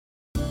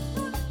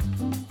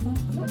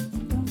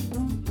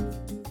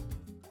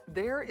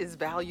There is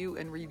value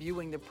in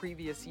reviewing the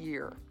previous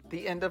year,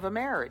 the end of a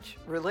marriage,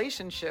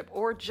 relationship,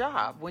 or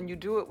job when you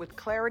do it with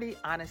clarity,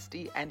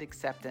 honesty, and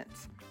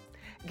acceptance.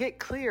 Get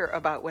clear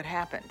about what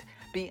happened.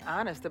 Be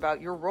honest about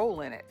your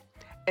role in it.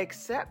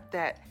 Accept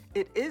that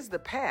it is the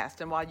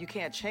past, and while you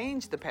can't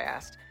change the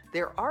past,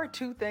 there are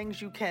two things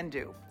you can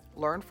do: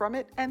 learn from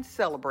it and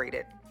celebrate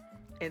it.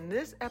 In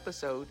this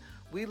episode,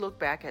 we look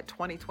back at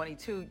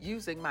 2022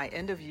 using my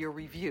end-of-year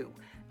review,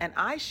 and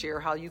I share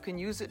how you can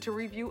use it to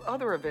review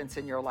other events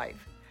in your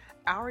life.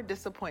 Our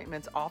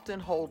disappointments often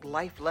hold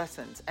life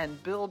lessons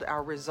and build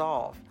our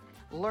resolve.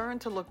 Learn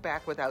to look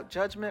back without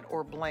judgment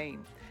or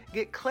blame.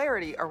 Get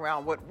clarity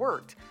around what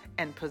worked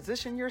and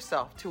position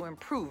yourself to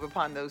improve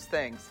upon those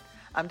things.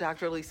 I'm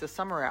Dr. Lisa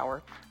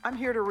Summerour. I'm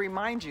here to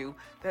remind you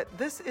that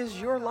this is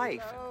your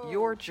life,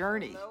 your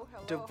journey.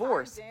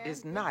 Divorce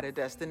is not a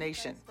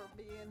destination.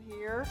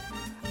 Here.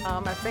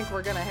 I think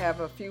we're going to have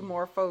a few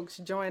more folks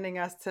joining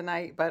us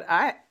tonight, but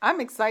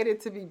I'm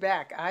excited to be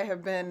back. I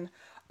have been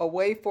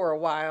away for a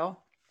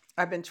while.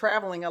 I've been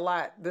traveling a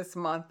lot this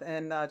month,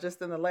 and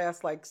just in the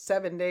last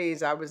 7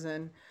 days, I was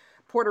in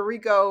Puerto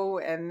Rico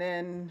and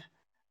then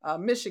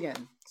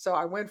Michigan. So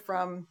I went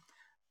from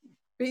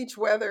beach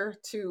weather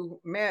to,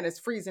 man, it's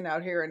freezing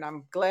out here, and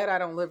I'm glad I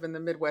don't live in the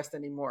Midwest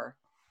anymore.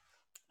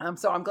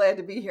 So I'm glad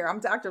to be here. I'm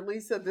Dr.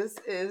 Lisa. This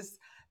is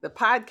the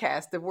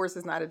podcast, Divorce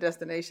is Not a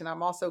Destination.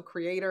 I'm also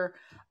creator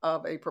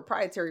of a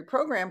proprietary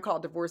program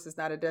called Divorce is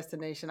Not a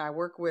Destination. I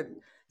work with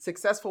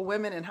successful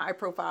women in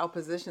high-profile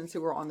positions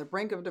who are on the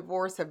brink of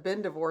divorce, have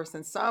been divorced,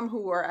 and some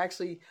who are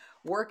actually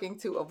working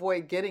to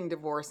avoid getting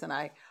divorced. And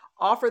I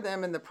offer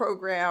them in the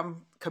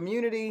program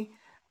community,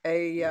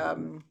 a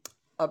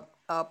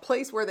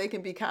place where they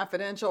can be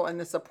confidential and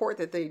the support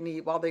that they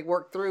need while they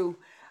work through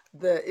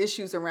the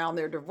issues around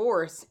their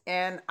divorce.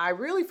 And I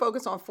really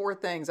focus on four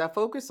things. I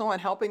focus on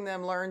helping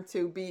them learn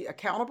to be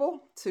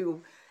accountable,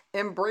 to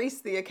embrace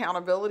the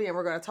accountability. And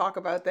we're going to talk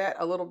about that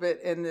a little bit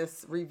in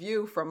this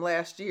review from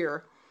last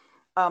year.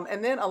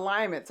 And then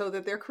alignment, so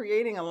that they're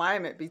creating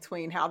alignment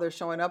between how they're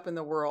showing up in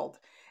the world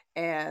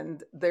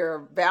and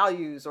their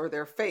values or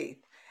their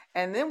faith.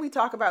 And then we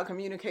talk about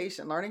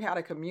communication, learning how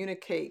to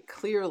communicate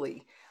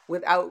clearly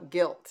without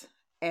guilt.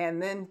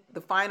 And then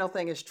the final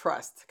thing is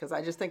trust, because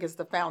I just think it's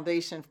the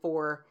foundation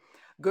for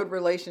good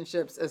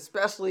relationships,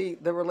 especially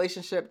the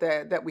relationship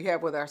that we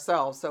have with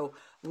ourselves. So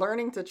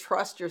learning to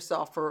trust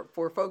yourself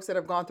for folks that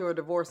have gone through a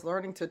divorce,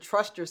 learning to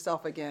trust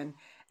yourself again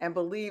and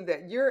believe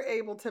that you're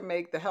able to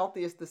make the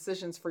healthiest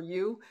decisions for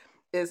you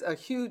is a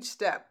huge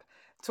step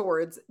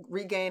towards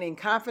regaining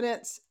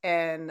confidence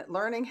and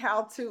learning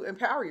how to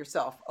empower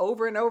yourself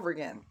over and over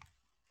again.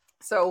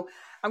 So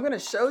I'm going to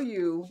show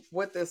you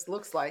what this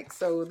looks like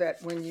so that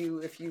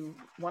if you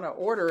want to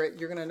order it,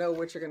 you're going to know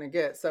what you're going to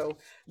get. So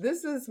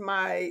this is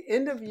my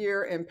end of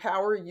year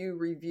Empower You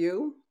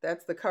review.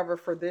 That's the cover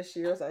for this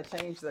year. So I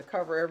change the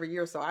cover every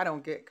year so I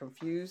don't get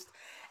confused.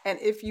 And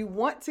if you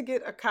want to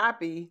get a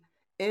copy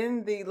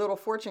in the little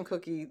fortune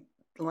cookie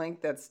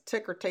link that's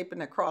ticker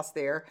taping across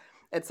there,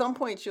 at some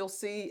point you'll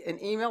see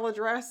an email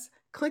address.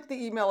 Click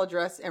the email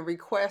address and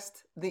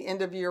request the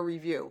end of year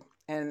review,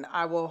 and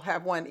I will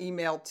have one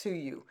emailed to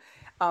you.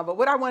 But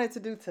what I wanted to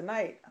do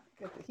tonight,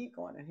 get the heat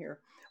going in here.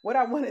 What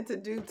I wanted to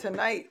do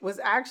tonight was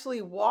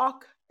actually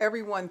walk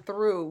everyone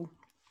through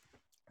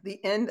the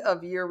end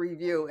of year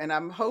review. And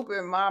I'm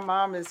hoping my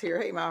mom is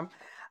here. Hey, Mom.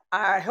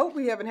 I hope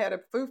we haven't had a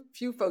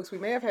few folks. We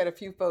may have had a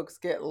few folks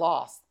get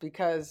lost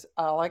because,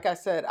 like I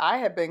said, I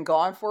have been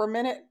gone for a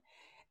minute.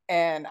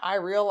 And I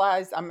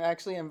realized, I'm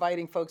actually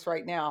inviting folks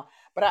right now,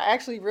 but I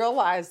actually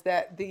realized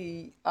that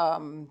the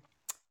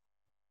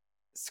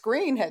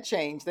screen had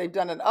changed. They've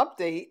done an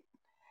update.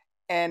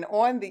 And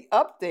on the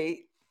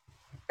update,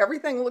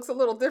 everything looks a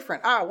little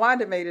different.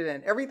 Wanda made it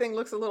in. Everything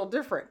looks a little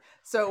different.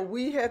 So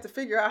we had to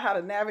figure out how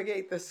to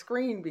navigate the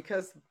screen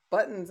because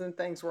buttons and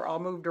things were all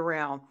moved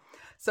around.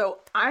 So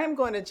I am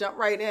going to jump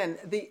right in.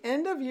 The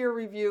end of year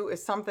review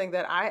is something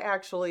that I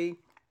actually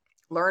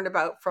learned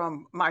about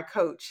from my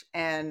coach,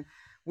 and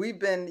we've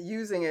been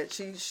using it.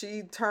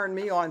 She turned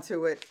me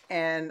onto it,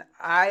 and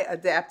I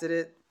adapted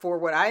it for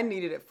what I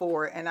needed it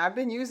for. And I've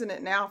been using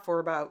it now for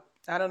about,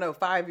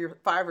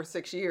 5 or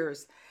 6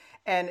 years.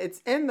 And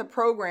it's in the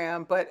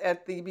program, but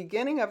at the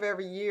beginning of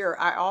every year,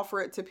 I offer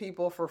it to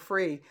people for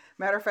free.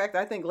 Matter of fact,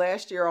 I think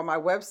last year on my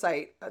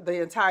website,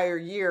 the entire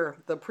year,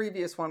 the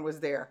previous one was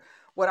there.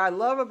 What I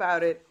love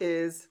about it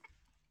is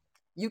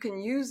you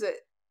can use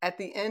it at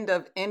the end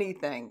of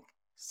anything.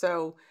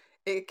 So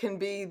it can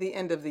be the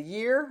end of the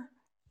year.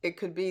 It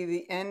could be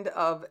the end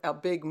of a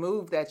big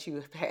move that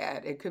you've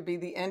had. It could be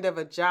the end of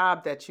a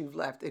job that you've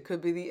left. It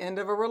could be the end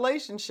of a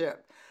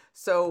relationship.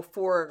 So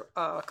for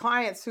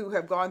clients who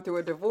have gone through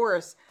a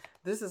divorce,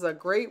 this is a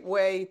great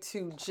way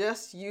to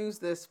just use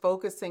this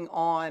focusing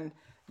on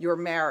your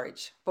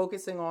marriage,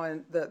 focusing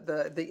on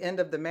the end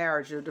of the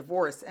marriage, your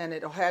divorce, and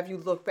it'll have you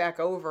look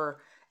back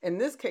over. In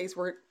this case,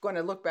 we're going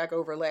to look back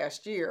over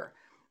last year.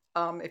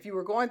 If you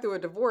were going through a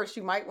divorce,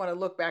 you might want to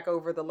look back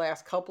over the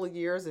last couple of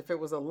years. If it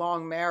was a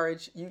long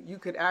marriage, you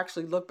could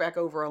actually look back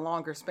over a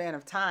longer span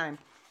of time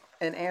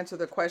and answer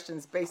the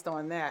questions based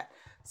on that.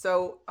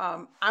 So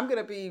I'm going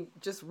to be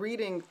just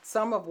reading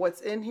some of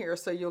what's in here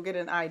so you'll get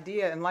an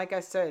idea. And like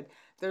I said,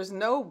 there's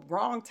no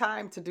wrong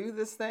time to do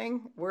this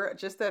thing. We're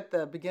just at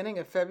the beginning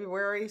of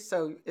February,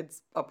 so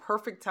it's a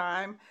perfect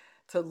time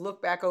to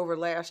look back over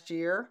last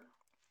year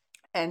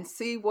and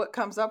see what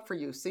comes up for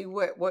you, see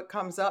what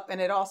comes up.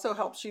 And it also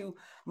helps you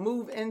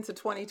move into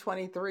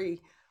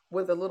 2023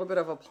 with a little bit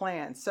of a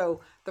plan.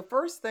 So the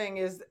first thing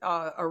is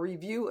a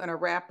review and a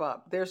wrap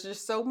up. There's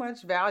just so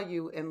much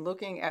value in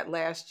looking at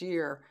last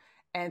year,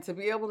 and to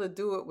be able to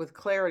do it with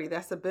clarity.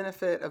 That's the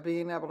benefit of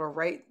being able to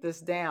write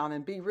this down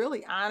and be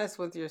really honest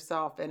with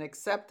yourself and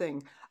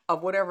accepting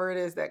of whatever it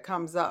is that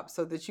comes up,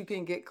 so that you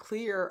can get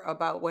clear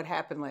about what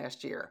happened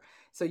last year.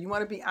 So you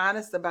want to be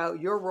honest about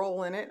your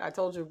role in it. I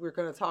told you we're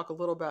going to talk a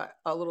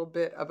little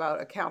bit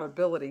about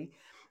accountability,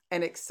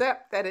 and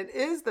accept that it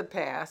is the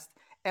past.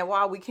 And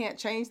while we can't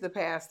change the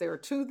past, there are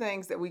two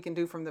things that we can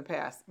do from the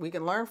past. We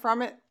can learn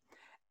from it,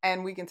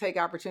 and we can take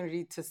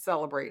opportunity to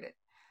celebrate it.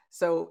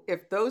 So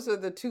if those are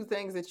the two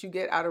things that you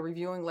get out of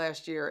reviewing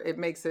last year, it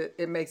makes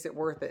it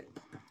worth it.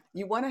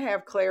 You want to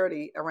have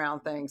clarity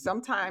around things.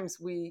 Sometimes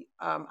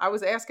I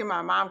was asking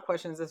my mom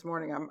questions this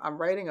morning. I'm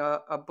writing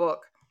a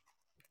book,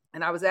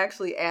 and I was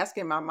actually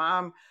asking my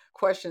mom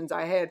questions.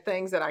 I had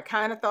things that I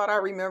kind of thought I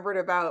remembered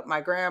about my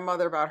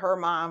grandmother, about her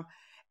mom,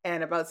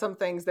 and about some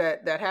things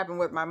that happened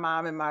with my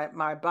mom and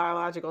my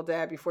biological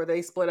dad before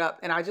they split up.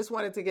 And I just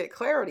wanted to get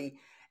clarity.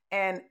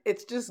 And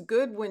it's just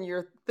good when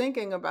you're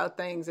thinking about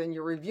things and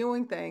you're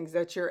reviewing things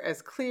that you're as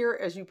clear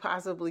as you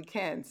possibly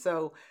can.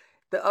 So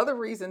the other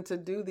reason to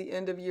do the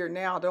end of year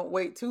now, don't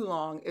wait too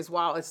long, is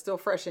while it's still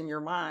fresh in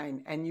your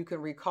mind and you can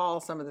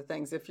recall some of the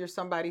things. If you're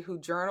somebody who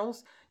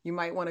journals, you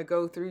might want to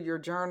go through your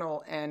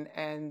journal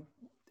and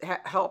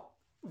help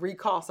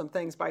recall some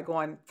things by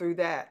going through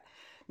that.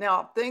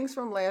 Now, things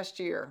from last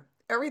year.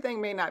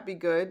 Everything may not be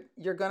good.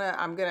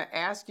 I'm gonna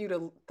ask you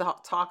to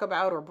talk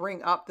about or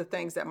bring up the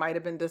things that might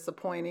have been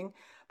disappointing.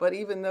 But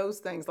even those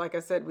things, like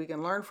I said, we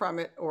can learn from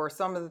it, or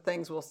some of the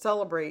things we'll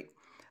celebrate.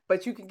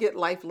 But you can get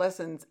life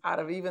lessons out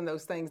of even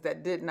those things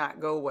that did not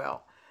go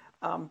well.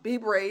 Be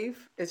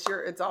brave. It's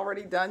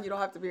already done. You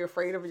don't have to be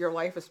afraid of your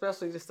life,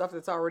 especially the stuff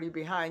that's already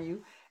behind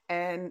you.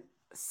 And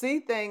see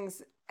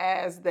things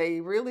as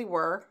they really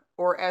were,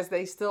 or as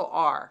they still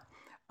are.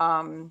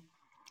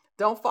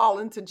 Don't fall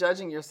into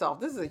judging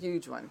yourself. This is a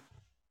huge one.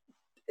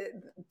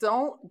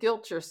 Don't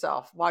guilt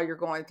yourself while you're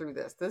going through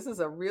this. This is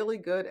a really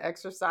good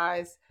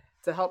exercise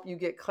to help you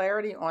get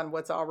clarity on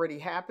what's already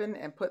happened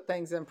and put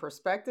things in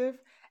perspective,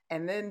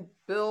 and then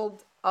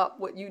build up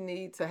what you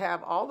need to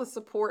have all the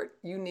support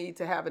you need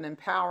to have an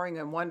empowering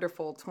and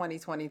wonderful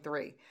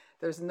 2023.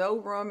 There's no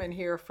room in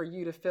here for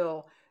you to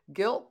feel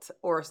guilt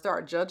or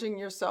start judging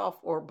yourself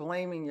or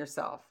blaming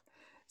yourself.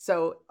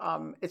 So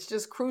it's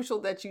just crucial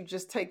that you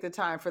just take the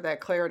time for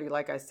that clarity,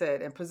 like I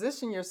said, and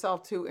position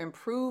yourself to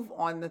improve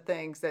on the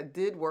things that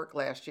did work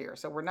last year.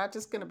 So we're not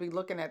just going to be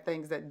looking at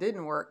things that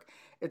didn't work.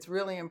 It's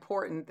really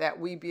important that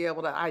we be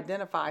able to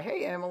identify,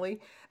 hey, Emily,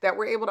 that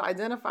we're able to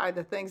identify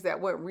the things that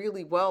went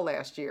really well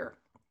last year,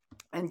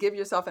 and give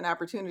yourself an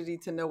opportunity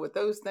to know what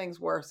those things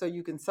were so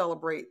you can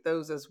celebrate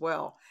those as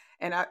well.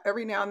 And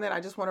every now and then, I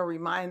just want to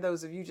remind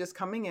those of you just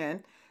coming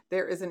in,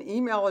 there is an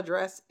email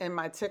address in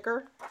my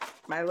ticker,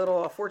 my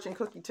little fortune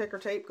cookie ticker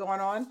tape going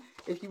on.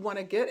 If you want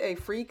to get a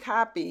free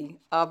copy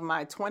of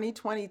my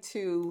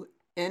 2022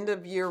 end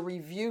of year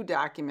review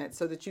document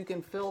so that you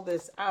can fill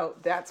this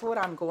out, that's what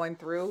I'm going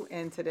through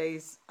in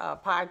today's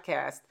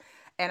podcast.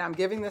 And I'm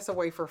giving this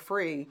away for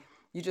free.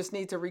 You just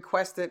need to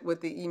request it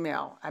with the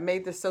email. I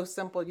made this so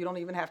simple. You don't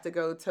even have to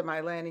go to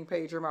my landing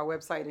page or my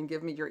website and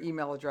give me your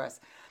email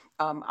address.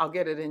 I'll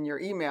get it in your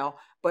email,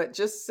 but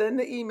just send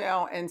the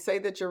email and say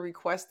that you're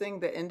requesting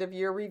the end of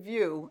year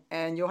review,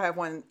 and you'll have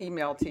one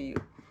emailed to you.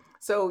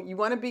 So you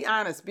want to be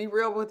honest, be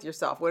real with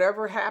yourself.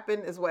 Whatever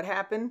happened is what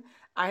happened.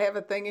 I have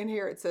a thing in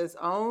here. It says,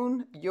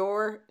 own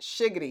your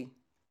shiggity.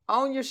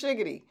 Own your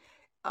shiggity.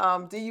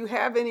 Do you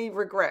have any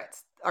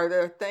regrets? Are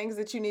there things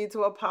that you need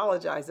to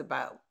apologize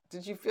about?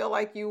 Did you feel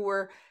like you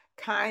were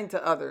kind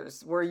to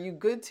others? Were you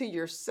good to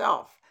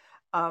yourself?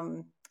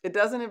 It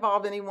doesn't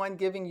involve anyone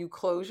giving you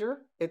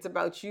closure. It's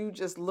about you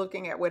just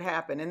looking at what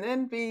happened, and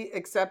then be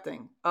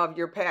accepting of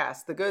your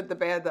past, the good, the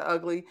bad, the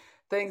ugly,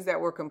 things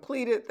that were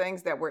completed,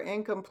 things that were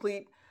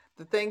incomplete,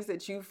 the things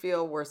that you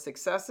feel were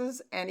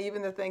successes, and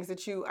even the things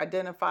that you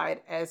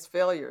identified as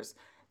failures.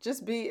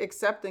 Just be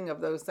accepting of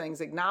those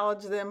things,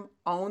 acknowledge them,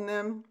 own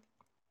them.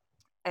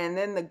 And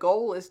then the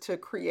goal is to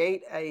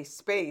create a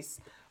space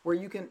where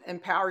you can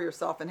empower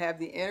yourself and have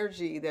the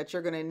energy that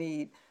you're going to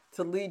need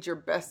to lead your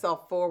best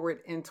self forward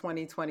in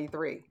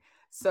 2023.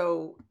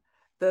 So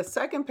the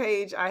second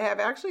page, I have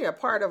actually a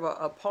part of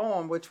a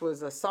poem, which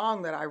was a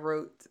song that I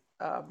wrote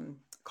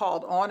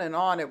called On and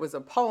On. It was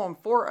a poem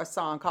for a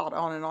song called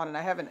On and On. And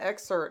I have an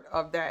excerpt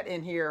of that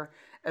in here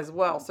as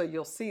well. So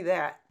you'll see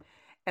that.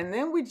 And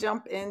then we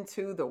jump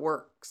into the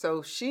work.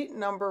 So sheet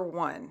number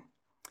 1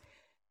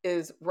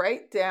 is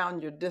write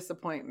down your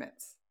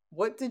disappointments.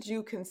 What did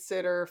you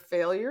consider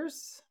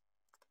failures?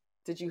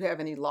 Did you have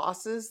any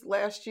losses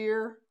last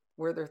year?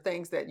 Were there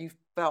things that you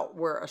felt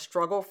were a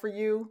struggle for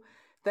you?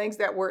 Things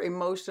that were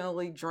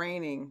emotionally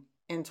draining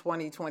in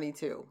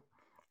 2022?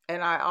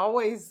 And I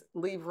always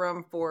leave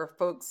room for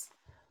folks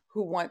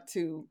who want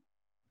to.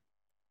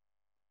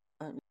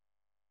 um,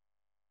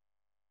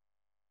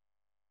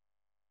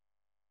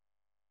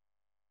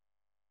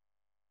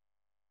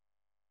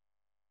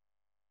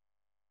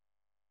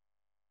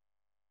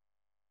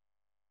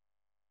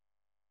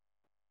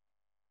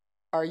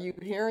 are you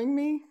hearing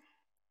me?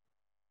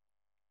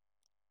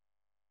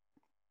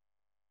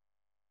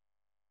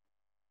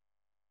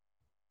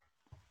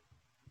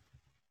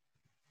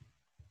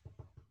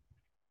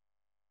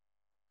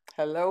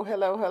 Hello,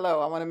 hello, hello.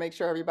 I want to make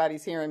sure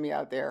everybody's hearing me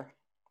out there.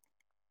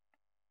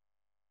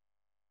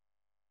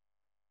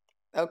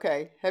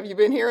 Okay. Have you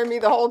been hearing me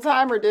the whole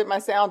time or did my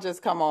sound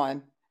just come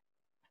on?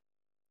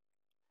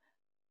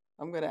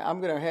 I'm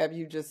gonna have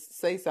you just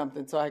say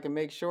something so I can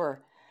make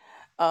sure.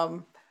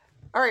 Um,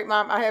 all right,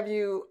 Mom, I have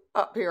you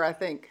up here, I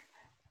think.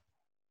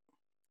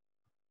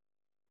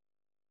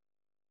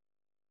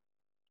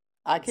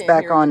 I It's can't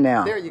back hear on you.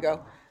 now. There you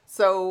go.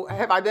 So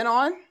have I been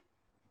on?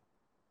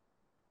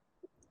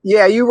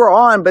 Yeah, you were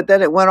on, but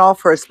then it went off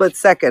for a split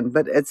second,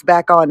 but it's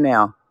back on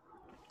now.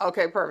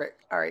 Okay,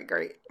 perfect. All right,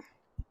 great.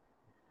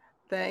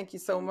 Thank you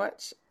so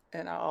much.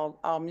 And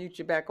I'll mute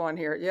you back on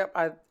here.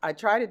 Yep, I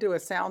try to do a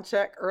sound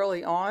check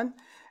early on,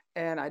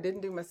 and I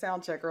didn't do my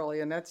sound check early,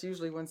 and that's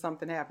usually when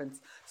something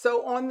happens.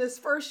 So on this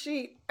first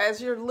sheet,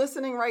 as you're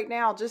listening right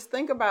now, just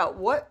think about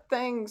what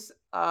things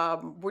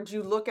would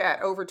you look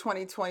at over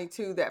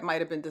 2022 that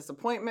might have been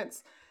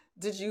disappointments.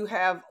 Did you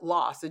have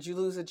loss? Did you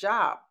lose a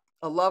job,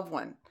 a loved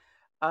one?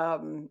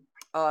 Um,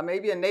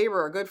 Maybe a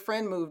neighbor, a good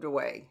friend moved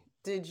away.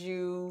 Did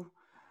you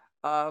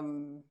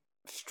um,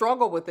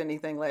 struggle with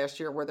anything last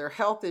year? Were there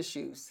health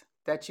issues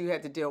that you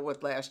had to deal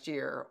with last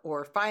year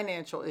or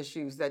financial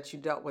issues that you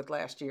dealt with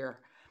last year?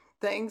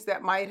 Things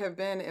that might have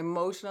been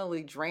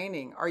emotionally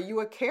draining. Are you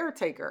a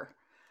caretaker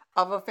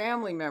of a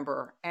family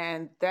member?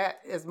 And that,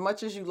 as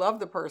much as you love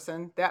the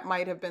person, that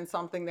might have been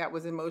something that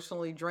was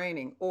emotionally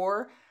draining.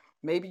 Or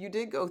maybe you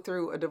did go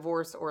through a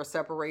divorce or a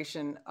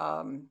separation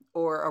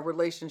or a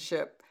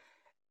relationship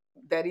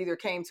that either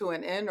came to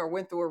an end or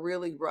went through a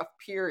really rough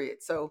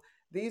period. So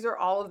these are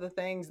all of the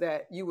things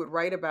that you would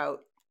write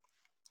about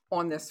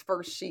on this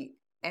first sheet.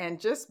 And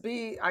just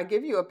be, I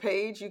give you a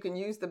page, you can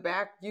use the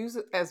back, use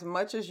it as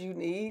much as you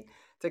need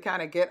to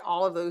kind of get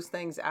all of those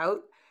things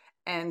out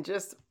and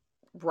just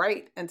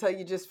write until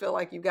you just feel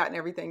like you've gotten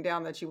everything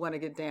down that you want to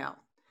get down.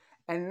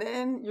 And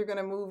then you're going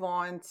to move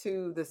on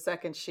to the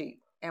second sheet.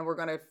 And we're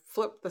going to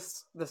flip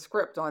the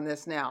script on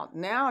this now.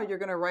 Now you're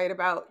going to write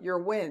about your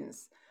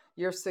wins,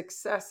 your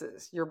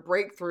successes, your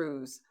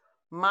breakthroughs,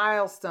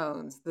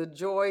 milestones, the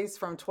joys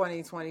from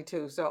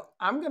 2022. So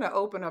I'm going to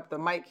open up the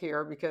mic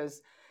here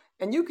because,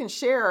 and you can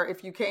share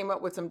if you came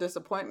up with some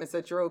disappointments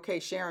that you're okay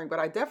sharing, but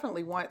I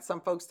definitely want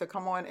some folks to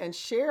come on and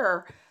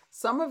share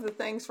some of the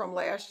things from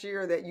last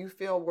year that you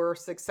feel were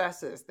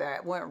successes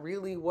that went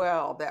really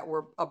well, that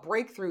were a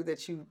breakthrough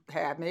that you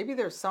had. Maybe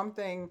there's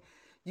something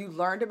you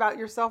learned about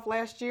yourself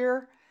last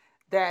year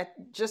that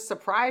just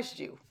surprised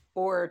you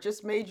or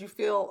just made you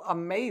feel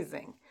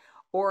amazing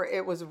or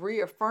it was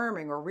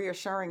reaffirming or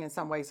reassuring in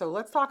some way. So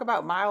let's talk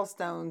about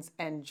milestones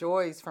and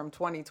joys from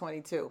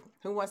 2022.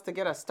 Who wants to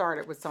get us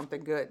started with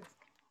something good?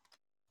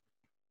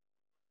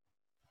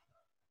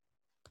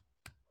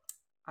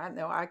 I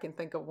know I can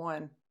think of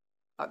one.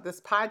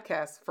 This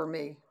podcast for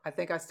me, I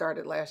think I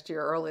started last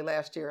year, early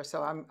last year.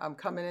 So I'm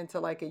coming into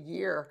like a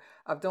year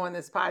of doing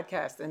this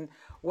podcast. And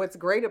what's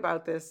great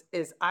about this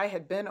is I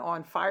had been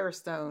on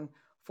Firestone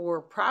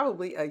for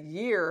probably a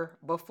year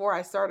before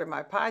I started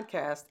my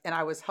podcast, and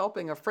I was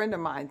helping a friend of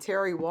mine,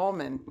 Terry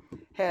Wollman,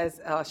 has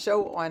a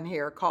show on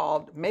here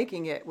called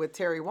Making It with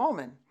Terry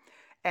Wollman,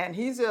 and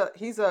he's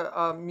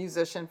a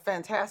musician,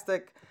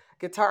 fantastic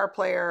guitar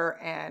player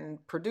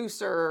and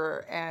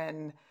producer,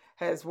 and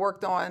has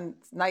worked on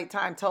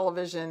nighttime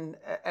television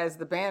as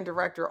the band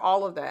director,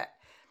 all of that.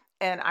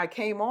 And I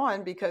came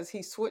on because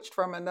he switched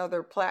from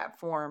another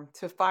platform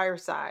to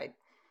Fireside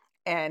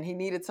and he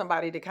needed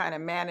somebody to kind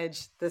of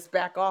manage this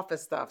back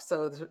office stuff.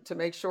 So to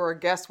make sure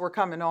guests were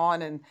coming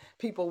on and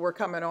people were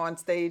coming on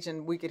stage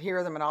and we could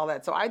hear them and all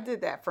that. So I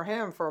did that for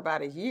him for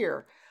about a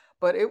year.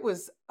 But it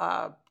was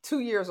 2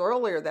 years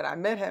earlier that I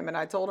met him, and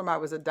I told him I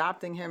was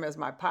adopting him as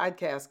my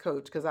podcast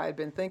coach because I had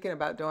been thinking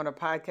about doing a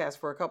podcast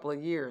for a couple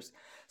of years.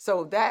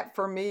 So that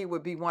for me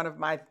would be one of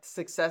my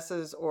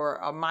successes or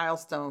a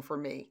milestone for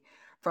me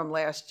from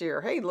last year.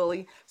 Hey,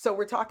 Lily. So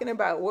we're talking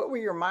about what were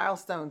your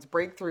milestones,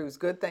 breakthroughs,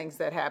 good things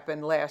that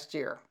happened last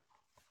year?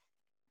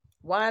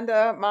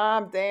 Wanda,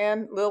 Mom,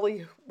 Dan,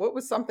 Lily, what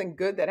was something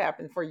good that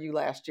happened for you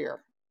last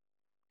year?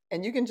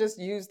 And you can just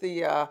use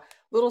the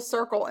little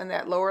circle in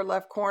that lower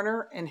left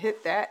corner and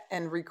hit that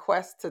and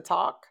request to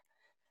talk.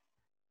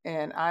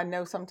 And I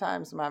know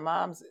sometimes my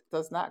mom's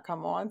does not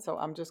come on, so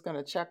I'm just going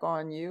to check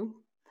on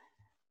you.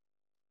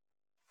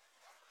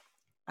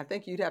 I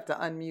think you'd have to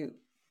unmute.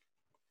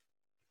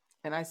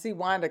 And I see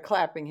Wanda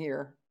clapping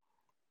here.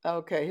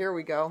 Okay, here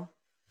we go.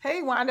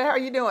 Hey, Wanda, how are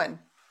you doing?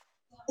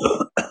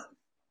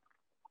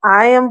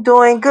 I am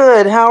doing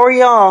good. How are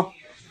y'all?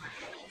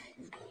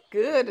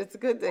 Good. It's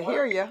good to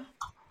hear you.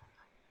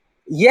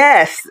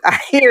 Yes, I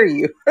hear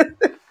you.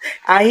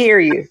 I hear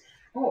you.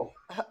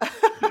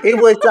 It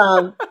was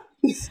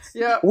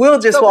Yep. Will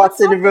just So, what's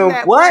walked in the something room.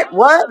 that What?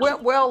 What?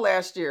 went well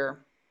last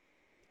year?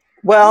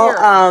 I Well,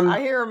 hear him. I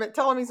hear him.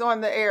 Tell him he's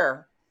on the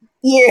air.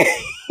 yeah,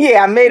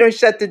 yeah, I made him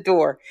shut the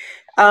door.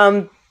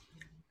 Um,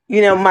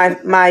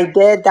 my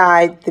dad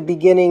died the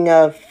beginning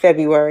of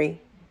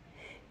February,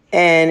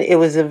 and it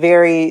was a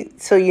very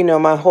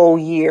my whole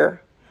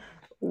year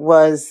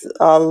was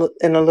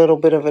in a little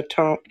bit of a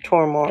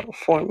turmoil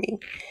for me.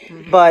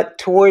 Mm-hmm. But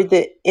toward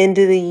the end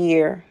of the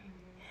year,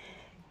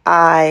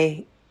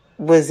 I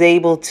was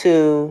able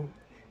to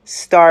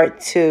start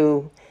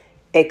to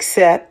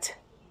accept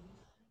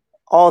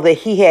all that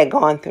he had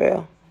gone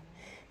through.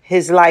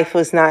 His life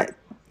was not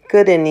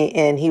good in the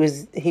end. He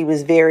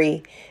was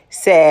very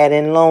sad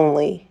and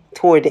lonely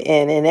toward the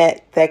end, and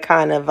that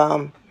kind of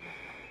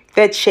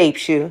that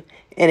shapes you,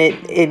 and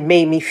it Mm-hmm.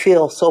 made me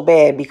feel so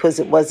bad because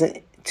it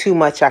wasn't too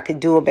much I could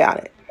do about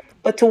it.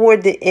 But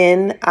toward the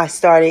end, I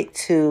started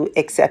to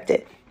accept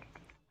it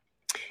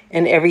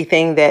and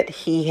everything that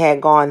he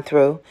had gone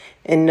through,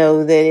 and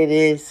know that it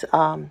is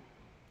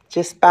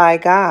just by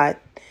God.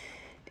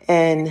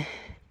 And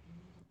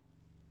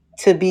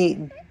to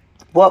be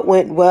what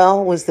went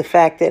well was the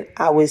fact that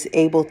I was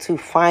able to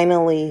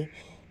finally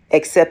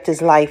accept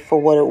his life for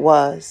what it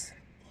was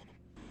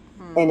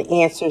and Hmm.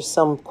 answer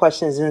some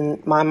questions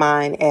in my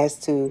mind as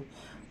to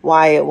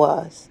why it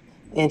was,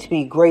 and to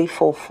be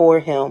grateful for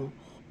him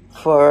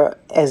for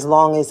as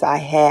long as I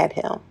had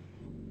him,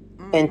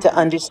 and to Mm-hmm.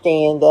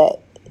 understand that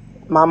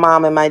my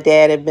mom and my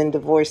dad have been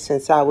divorced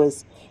since I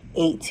was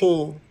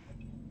 18,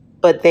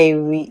 but they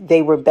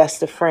were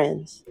best of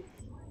friends.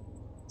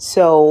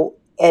 So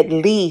at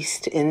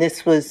least, and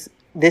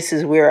this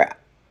is where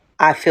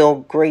I feel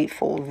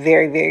grateful,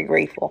 very, very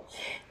grateful.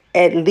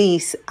 At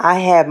least I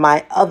have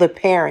my other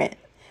parent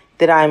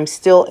that I'm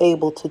still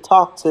able to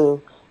talk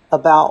to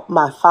about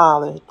my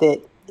father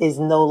that is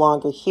no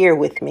longer here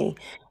with me.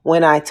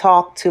 When I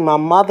talk to my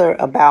mother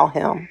about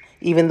him,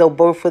 even though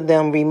both of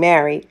them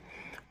remarried,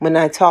 when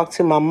I talk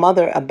to my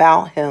mother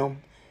about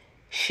him,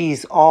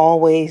 she's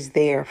always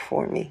there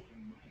for me.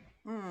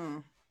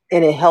 Mm.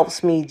 And it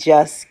helps me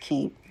just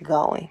keep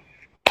going.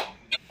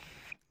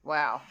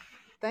 Wow.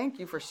 Thank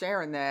you for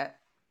sharing that.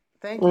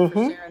 Thank you for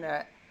Hmm. sharing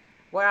that.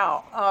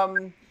 Wow.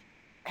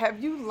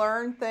 Have you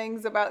learned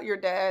things about your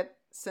dad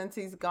since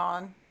he's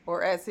gone,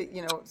 or as he,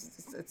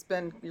 it's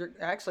been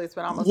actually it's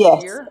been almost a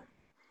Yes, year.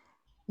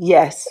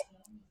 yes,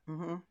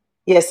 Mm-hmm.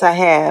 yes, I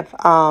have.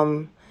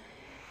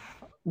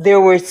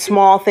 There were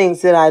small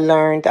things that I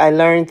learned. I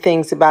learned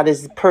things about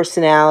his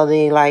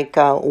personality, like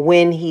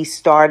when he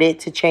started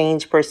to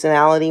change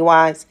personality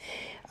wise.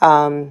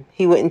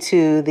 He went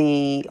into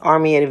the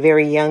Army at a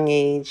very young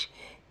age,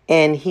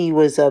 and he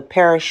was a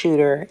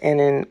parachuter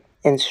and an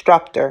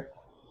instructor.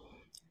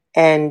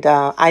 And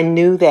I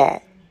knew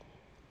that,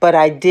 but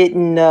I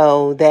didn't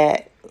know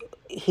that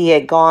he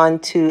had gone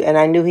to, and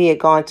I knew he had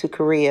gone to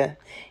Korea,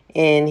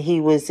 and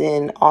he was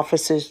in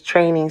officers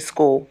training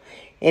school,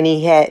 and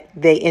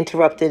they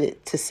interrupted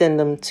it to send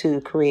him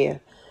to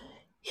Korea.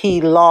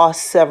 He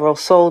lost several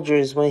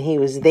soldiers when he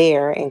was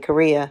there in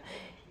Korea,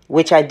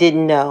 which I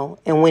didn't know.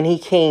 And when he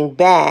came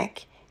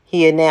back,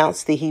 he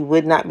announced that he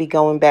would not be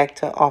going back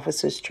to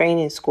officers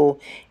training school.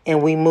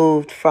 And we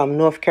moved from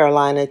North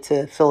Carolina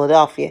to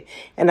Philadelphia.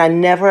 And I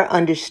never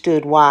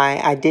understood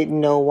why. I didn't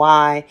know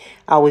why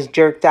I was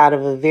jerked out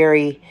of a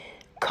very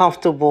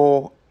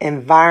comfortable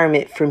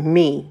environment for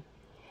me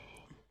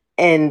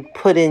and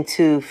put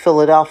into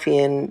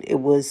Philadelphia, and it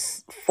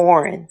was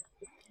foreign.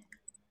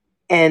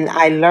 And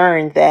I Mm-hmm.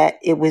 learned that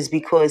it was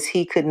because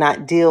he could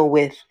not deal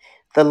with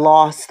the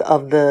loss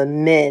of the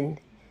men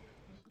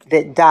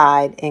that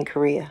died in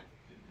Korea.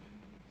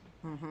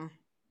 Mm-hmm.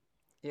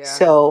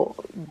 Yeah. So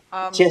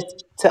Um,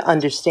 just to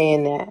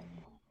understand that.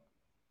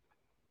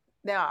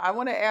 Now I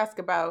want to ask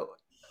about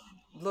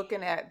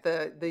looking at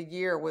the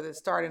year with it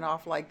starting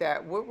off like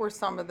that. What were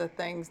some of the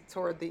things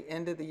toward the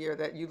end of the year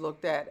that you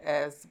looked at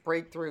as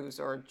breakthroughs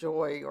or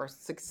joy or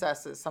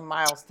successes, some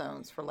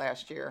milestones for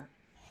last year?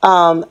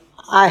 Um,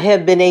 I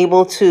have been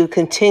able to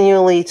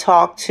continually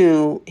talk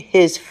to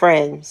his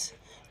friends.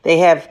 They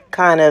have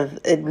kind of,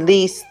 at Mm.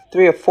 least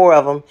three or four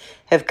of them,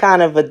 have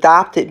kind of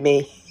adopted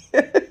me.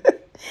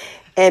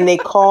 And they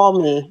call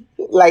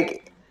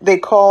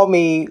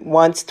me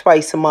once,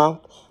 twice a month,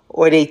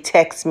 or they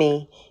text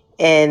me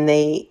and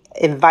they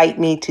invite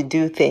me to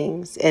do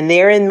things. And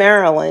they're in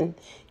Maryland,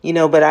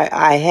 but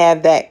I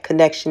have that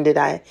connection that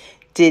I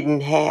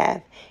didn't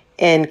have.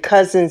 And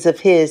cousins of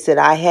his that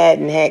I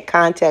hadn't had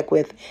contact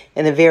with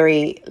in a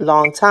very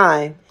long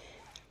time,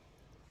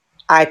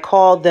 I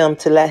called them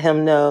to let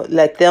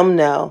them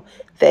know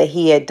that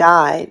he had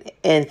died.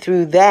 And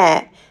through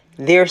that,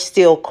 they're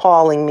still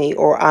calling me,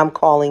 or I'm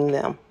calling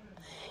them.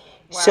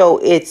 So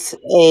Wow.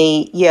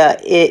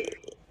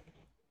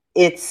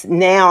 it's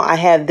now I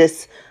have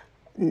this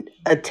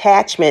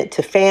attachment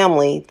to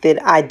family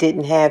that I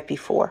didn't have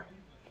before,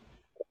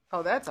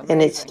 Oh, that's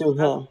and it's amazing. through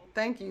him.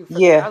 Thank you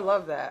for that. I Yeah.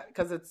 love that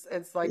because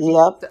it's like you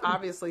Yep.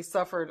 obviously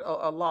suffered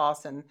a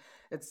loss, and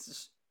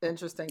it's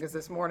interesting because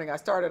this morning I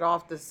started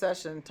off this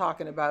session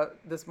talking about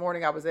this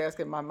morning I was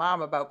asking my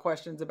mom about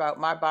questions about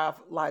my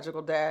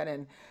biological dad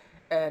and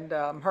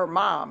her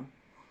mom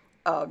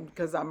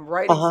because I'm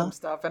Uh writing some huh.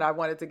 stuff and I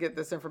wanted to get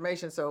this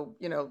information. So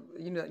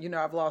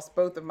I've lost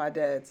both of my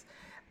dads,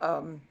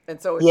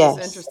 and so it's just Yes.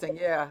 interesting,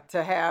 yeah,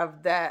 to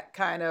have that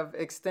kind of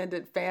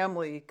extended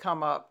family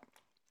come up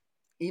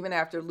even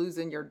after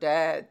losing your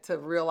dad to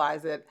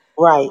realize that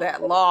Right.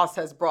 that loss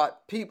has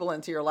brought people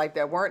into your life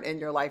that weren't in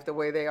your life the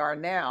way they are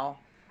now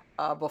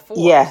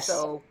before. Yes.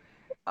 So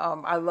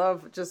I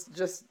love just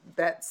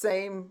that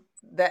same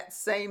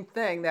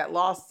thing. That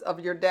loss of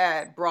your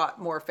dad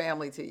brought more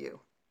family to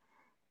you.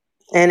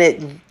 And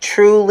it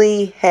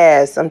truly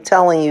has. I'm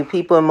telling you,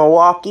 people in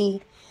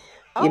Milwaukee,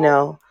 you Oh,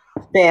 know,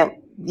 fam,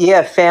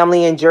 yeah,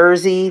 family in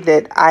Jersey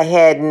that I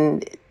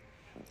hadn't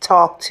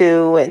talked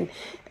to, and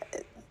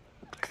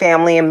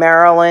family in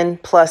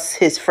Maryland, plus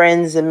his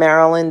friends in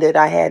Maryland that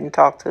I hadn't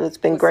talked to. It's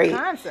been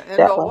great. Wisconsin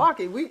and That one.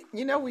 Milwaukee.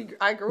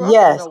 I grew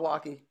up in Yes,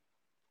 Milwaukee.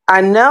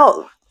 I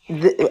know.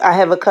 I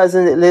have a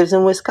cousin that lives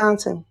in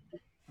Wisconsin.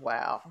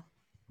 Wow,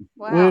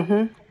 wow.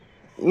 Mm-hmm.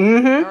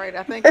 Mm-hmm. All right,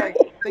 I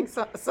think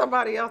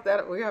somebody else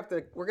that we're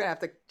gonna have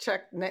to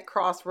check net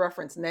cross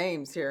reference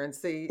names here and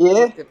see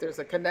Yeah. if there's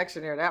a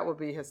connection there. That would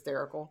be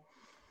hysterical.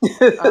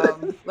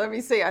 Let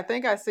me see. I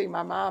think I see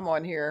my mom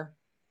on here.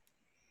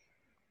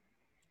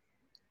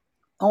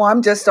 Oh,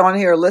 I'm just on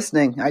here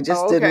listening. I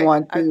just Oh, didn't okay.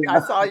 want I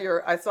to. saw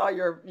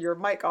your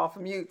mic off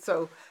mute.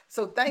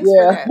 So thanks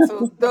for Yeah. that.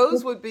 So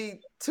those would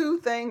be two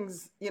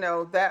things,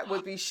 that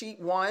would be sheet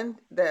one,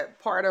 that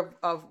part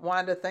of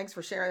Wanda. Thanks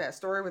for sharing that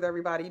story with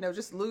everybody.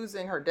 Just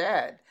losing her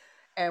dad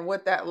and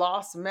what that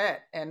loss meant.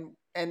 And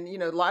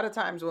a lot of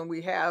times when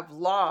we have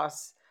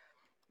loss,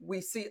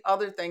 we see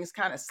other things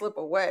kind of slip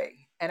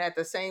away. And at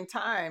the same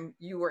time,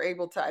 you were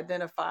able to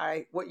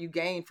identify what you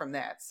gained from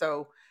that.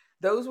 So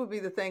those would be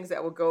the things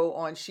that would go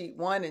on sheet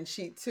one and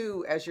sheet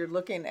two as you're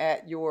looking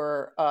at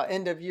your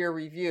end of year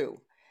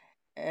review.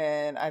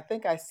 And I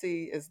think I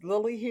see, is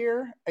Lily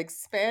here?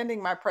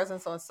 Expanding my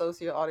presence on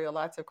socio audio,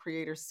 lots of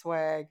creator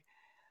swag.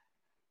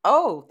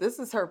 Oh, this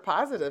is her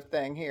positive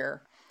thing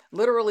here.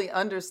 Literally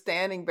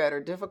understanding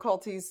better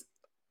difficulties,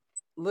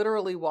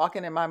 literally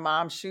walking in my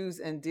mom's shoes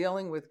and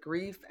dealing with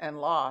grief and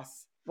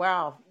loss.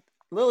 Wow.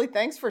 Lily,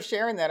 thanks for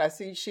sharing that. I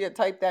see she had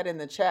typed that in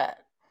the chat.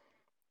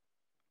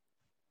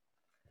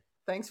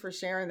 Thanks for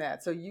sharing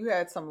that. So you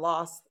had some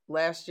loss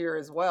last year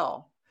as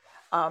well.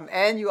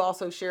 And you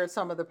also shared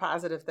some of the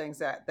positive things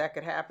that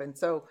could happen.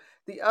 So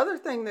the other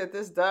thing that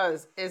this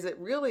does is it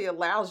really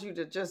allows you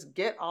to just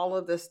get all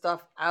of this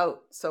stuff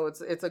out. So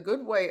it's a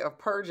good way of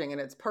purging,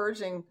 and it's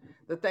purging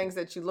the things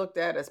that you looked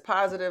at as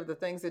positive, the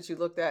things that you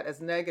looked at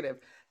as negative.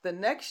 The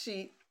next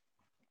sheet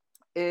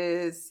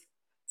is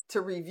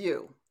to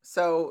review.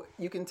 So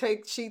you can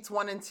take sheets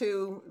one and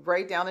two,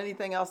 write down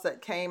anything else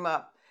that came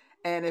up.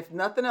 And if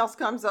nothing else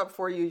comes up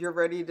for you, you're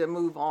ready to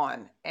move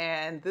on.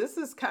 And this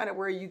is kind of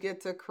where you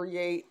get to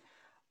create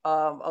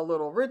a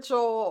little ritual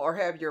or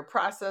have your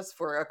process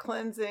for a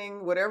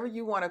cleansing, whatever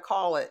you want to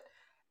call it,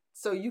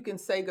 so you can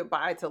say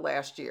goodbye to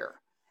last year.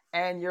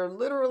 And you're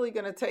literally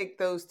going to take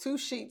those two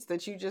sheets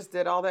that you just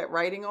did all that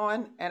writing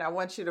on, and I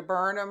want you to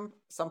burn them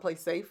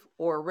someplace safe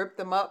or rip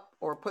them up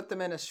or put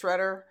them in a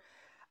shredder.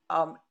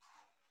 Um,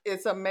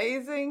 it's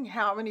amazing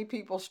how many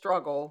people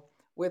struggle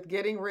with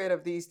getting rid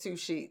of these two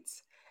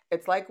sheets.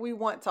 It's like we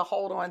want to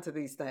hold on to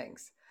these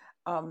things.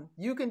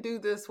 You can do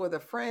this with a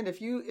friend.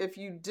 If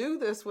you do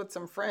this with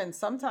some friends,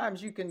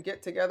 sometimes you can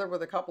get together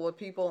with a couple of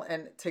people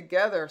and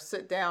together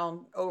sit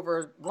down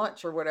over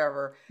lunch or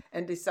whatever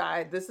and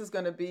decide this is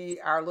going to be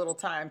our little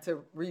time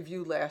to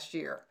review last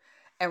year.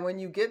 And when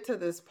you get to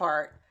this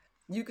part,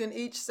 you can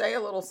each say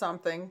a little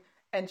something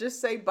and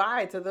just say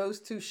bye to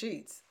those two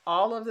sheets.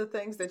 All of the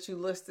things that you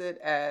listed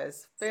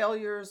as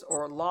failures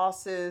or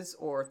losses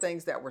or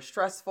things that were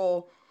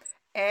stressful,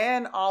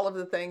 and all of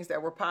the things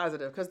that were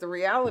positive. Because the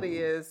reality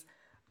is,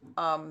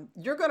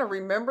 you're going to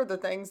remember the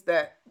things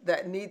that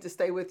need to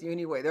stay with you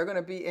anyway. They're going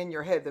to be in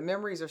your head. The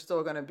memories are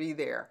still going to be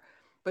there,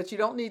 but you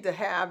don't need to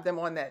have them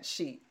on that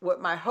sheet.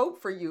 What my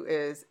hope for you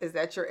is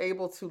that you're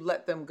able to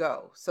let them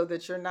go, so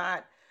that you're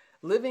not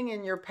living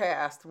in your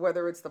past,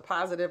 whether it's the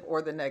positive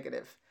or the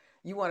negative.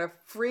 You want to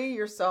free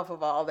yourself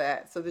of all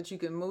that so that you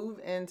can move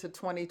into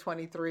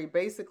 2023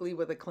 basically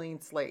with a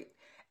clean slate.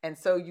 And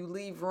so you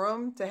leave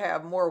room to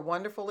have more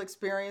wonderful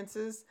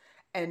experiences,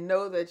 and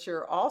know that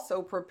you're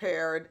also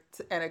prepared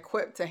and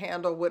equipped to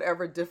handle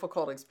whatever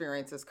difficult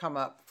experiences come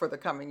up for the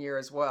coming year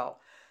as well.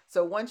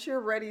 So once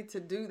you're ready to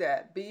do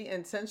that, be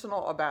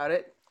intentional about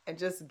it and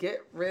just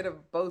get rid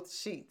of both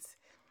sheets.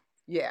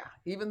 Yeah,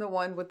 even the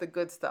one with the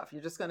good stuff.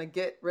 You're just going to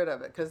get rid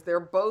of it because they're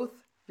both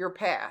your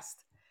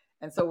past.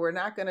 And so we're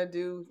not going to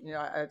do,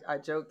 I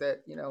joke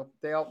that,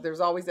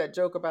 there's always that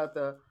joke about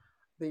the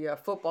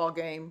football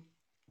game,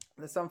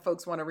 Some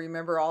folks want to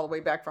remember all the way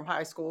back from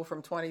high school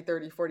from 20,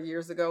 30, 40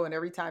 years ago. And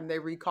every time they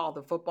recall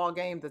the football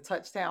game, the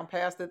touchdown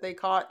pass that they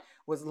caught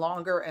was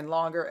longer and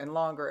longer and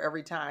longer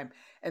every time.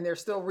 And they're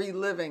still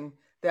reliving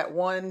that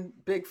one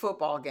big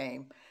football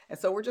game. And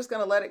so we're just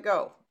going to let it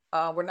go.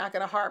 We're not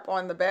going to harp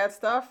on the bad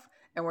stuff,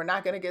 and we're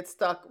not going to get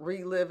stuck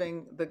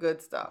reliving the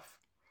good stuff.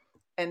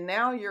 And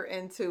now you're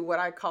into what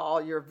I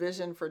call your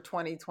vision for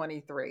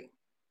 2023.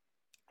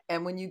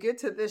 And when you get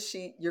to this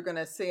sheet, you're going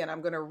to see, and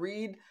I'm going to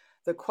read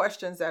the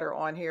questions that are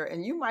on here,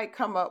 and you might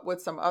come up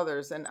with some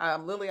others. And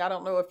Lily, I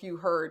don't know if you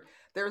heard,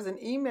 there's an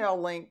email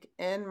link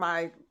in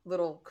my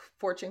little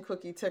fortune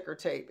cookie ticker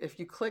tape. If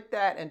you click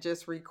that and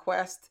just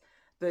request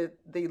the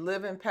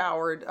Live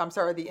Empowered,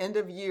 the end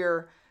of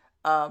year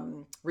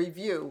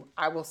review,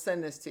 I will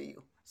send this to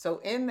you. So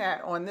in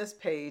that, on this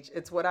page,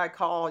 it's what I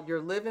call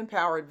your Live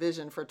Empowered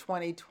vision for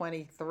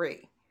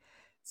 2023.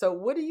 So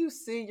what do you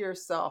see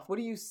yourself? What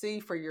do you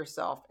see for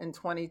yourself in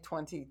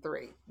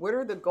 2023? What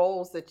are the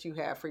goals that you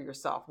have for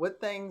yourself?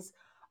 What things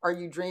are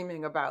you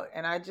dreaming about?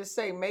 And I just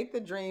say, make the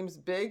dreams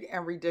big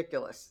and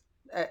ridiculous.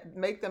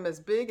 Make them as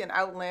big and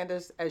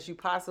outlandish as you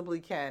possibly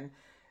can.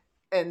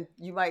 And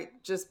you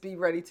might just be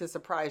ready to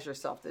surprise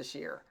yourself this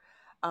year.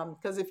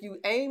 Because if you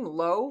aim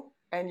low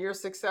and you're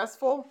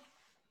successful,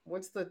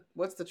 what's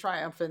the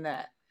triumph in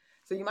that?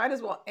 So you might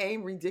as well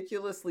aim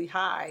ridiculously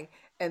high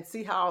and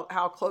see how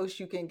close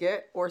you can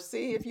get, or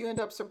see if you end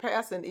up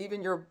surpassing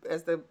even your,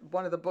 as the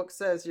one of the books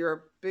says,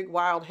 your big,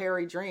 wild,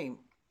 hairy dream.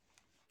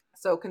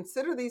 So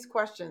consider these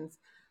questions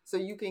so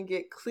you can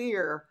get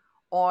clear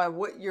on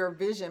what your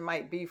vision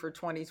might be for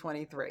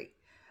 2023.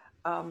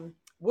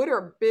 What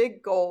are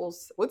big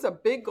goals? What's a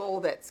big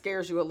goal that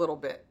scares you a little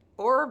bit,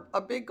 or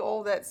a big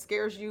goal that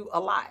scares you a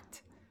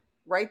lot?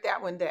 Write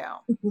that one down.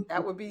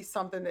 That would be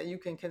something that you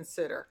can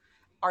consider.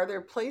 Are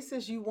there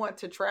places you want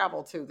to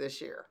travel to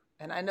this year?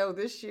 And I know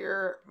this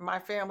year, my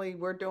family,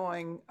 we're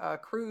doing a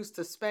cruise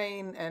to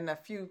Spain and a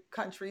few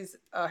countries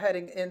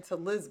heading into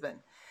Lisbon.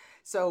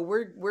 So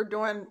we're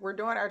doing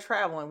our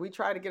traveling. We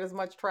try to get as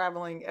much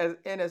traveling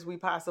as we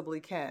possibly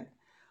can.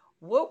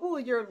 What will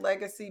your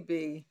legacy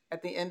be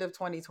at the end of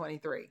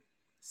 2023?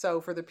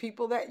 So for the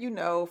people that you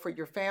know, for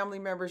your family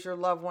members, your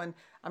loved one,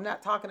 I'm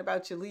not talking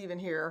about you leaving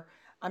here.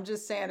 I'm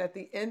just saying at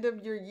the end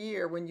of your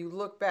year, when you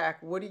look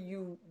back, what do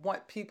you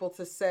want people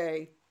to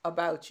say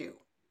about you?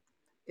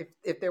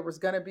 If there was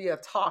going to be a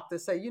talk to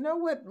say, you know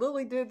what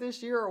Lily did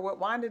this year, or what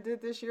Wanda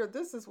did this year,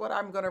 this is what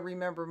I'm going to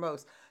remember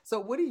most. So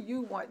what do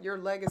you want your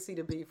legacy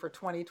to be for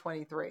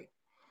 2023?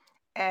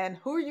 And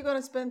who are you going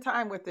to spend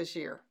time with this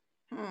year?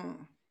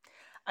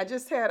 I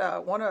just had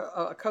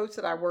a coach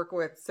that I work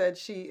with said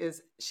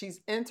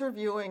she's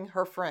interviewing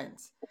her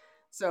friends.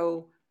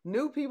 So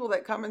new people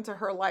that come into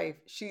her life,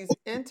 she's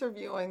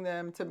interviewing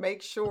them to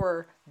make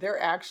sure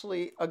they're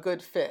actually a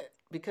good fit.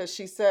 Because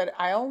she said,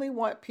 I only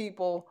want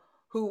people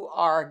who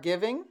are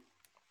giving.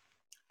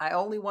 I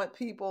only want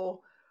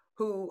people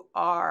who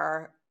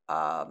are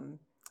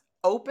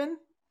open,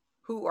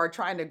 who are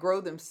trying to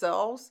grow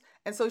themselves.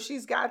 And so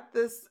she's got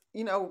this,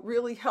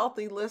 really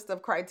healthy list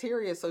of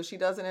criteria so she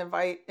doesn't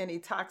invite any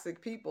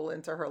toxic people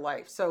into her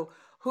life. So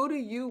who do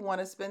you want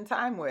to spend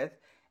time with?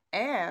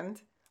 And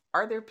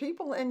are there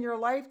people in your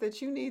life that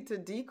you need to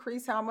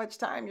decrease how much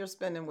time you're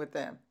spending with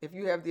them if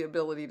you have the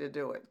ability to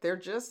do it? They're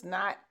just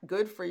not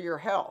good for your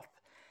health.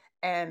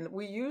 And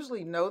we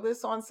usually know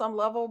this on some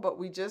level, but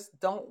we just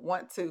don't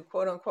want to,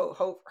 quote unquote,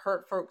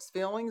 hurt folks'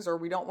 feelings, or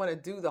we don't want to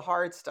do the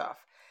hard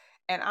stuff.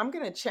 And I'm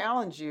going to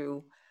challenge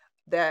you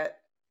that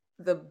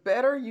the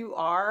better you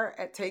are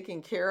at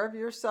taking care of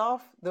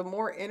yourself, the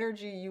more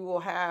energy you will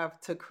have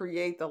to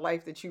create the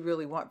life that you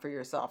really want for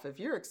yourself. If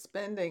you're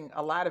expending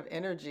a lot of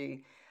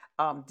energy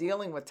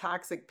dealing with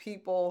toxic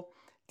people,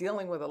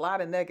 dealing with a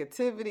lot of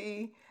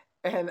negativity,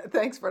 and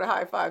thanks for the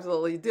high fives,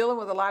 Lily, dealing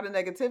with a lot of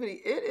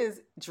negativity, it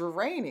is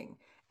draining.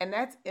 And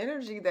that's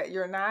energy that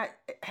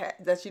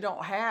that you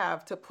don't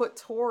have to put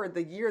toward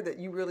the year that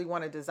you really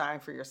want to design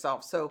for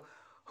yourself. So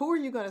who are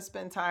you going to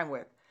spend time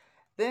with?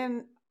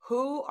 Then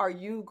who are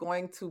you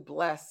going to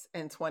bless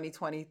in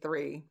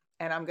 2023?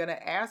 And I'm going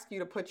to ask you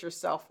to put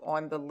yourself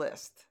on the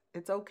list.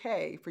 It's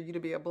okay for you to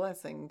be a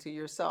blessing to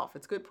yourself.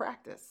 It's good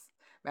practice.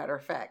 Matter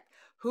of fact,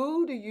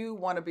 who do you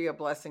want to be a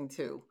blessing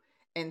to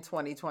in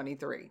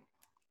 2023?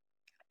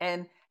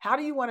 And how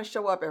do you want to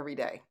show up every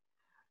day?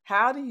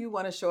 How do you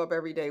want to show up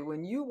every day?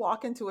 When you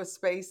walk into a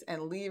space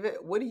and leave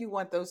it, what do you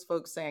want those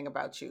folks saying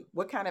about you?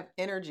 What kind of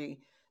energy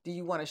do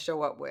you want to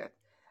show up with?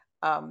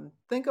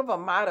 Think of a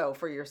motto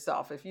for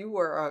yourself. If you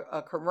were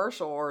a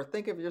commercial, or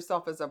think of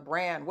yourself as a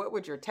brand, what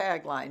would your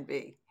tagline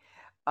be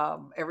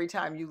every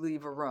time you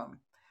leave a room?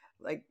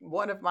 Like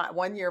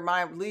one year,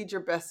 mine, lead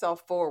your best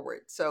self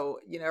forward. So,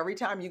 every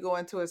time you go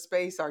into a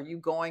space, are you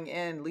going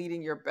in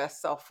leading your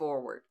best self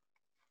forward?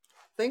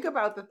 Think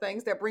about the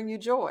things that bring you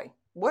joy.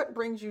 What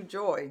brings you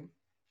joy?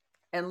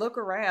 And look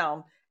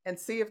around and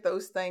see if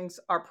those things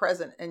are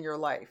present in your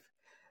life.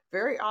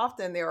 Very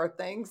often there are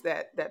things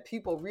that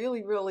people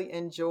really, really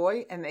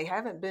enjoy, and they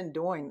haven't been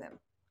doing them.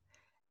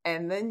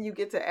 And then you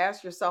get to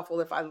ask yourself, well,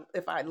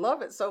 if I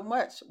love it so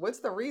much, what's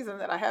the reason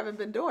that I haven't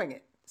been doing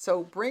it?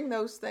 So bring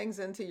those things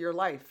into your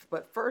life.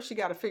 But first, you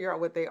got to figure out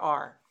what they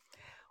are.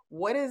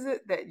 What is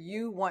it that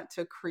you want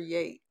to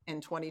create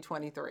in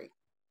 2023?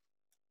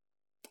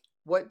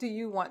 What do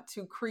you want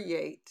to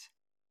create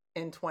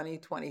in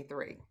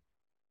 2023?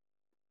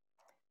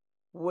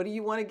 What do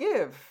you want to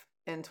give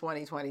in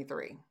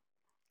 2023?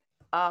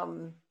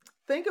 Um,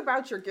 think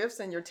about your gifts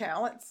and your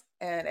talents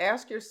and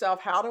ask yourself,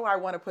 how do I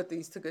want to put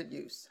these to good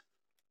use?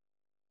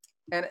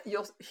 And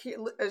you'll hear,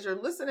 as you're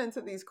listening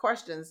to these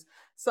questions,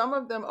 some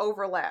of them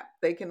overlap.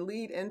 They can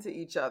lead into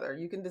each other.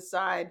 You can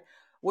decide,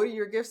 what are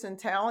your gifts and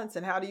talents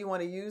and how do you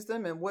want to use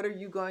them? And what are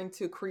you going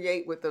to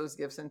create with those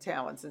gifts and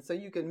talents? And so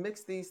you can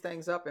mix these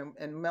things up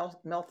and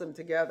melt them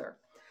together.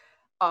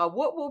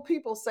 What will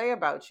people say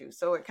about you?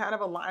 So it kind of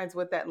aligns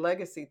with that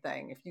legacy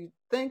thing. If you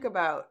think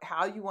about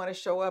how you want to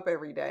show up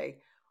every day,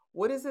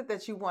 what is it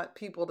that you want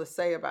people to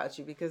say about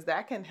you? Because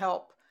that can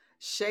help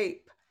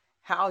shape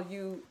how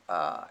you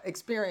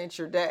experience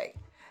your day.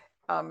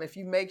 If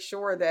you make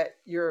sure that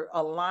you're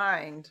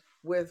aligned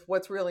with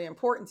what's really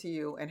important to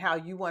you and how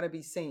you want to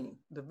be seen,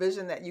 the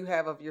vision that you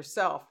have of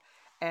yourself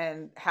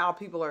and how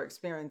people are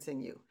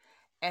experiencing you.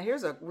 And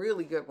here's a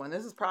really good one.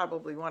 This is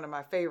probably one of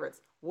my favorites.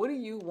 What do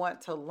you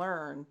want to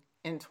learn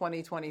in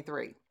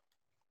 2023?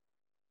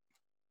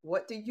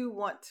 What do you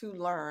want to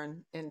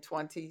learn in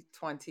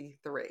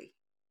 2023?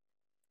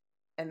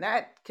 And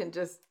that can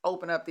just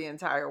open up the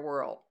entire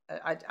world.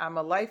 I'm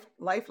a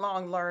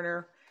lifelong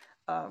learner.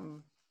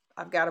 Um,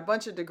 I've got a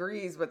bunch of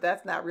degrees, but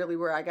that's not really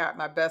where I got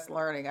my best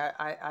learning.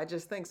 I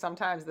just think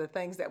sometimes the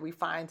things that we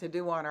find to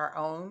do on our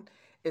own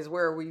is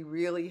where we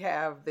really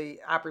have the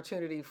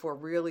opportunity for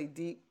really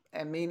deep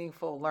and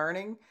meaningful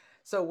learning.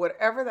 So,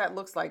 whatever that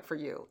looks like for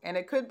you, and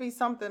it could be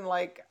something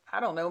like, I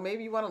don't know,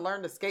 maybe you want to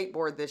learn to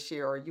skateboard this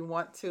year, or you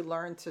want to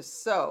learn to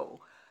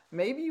sew.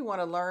 Maybe you want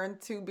to learn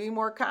to be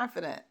more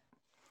confident.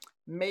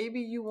 Maybe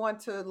you want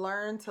to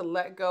learn to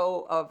let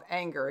go of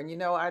anger.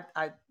 And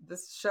I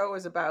this show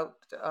is about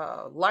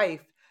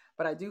life,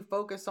 but I do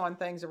focus on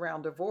things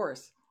around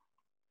divorce.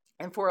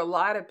 And for a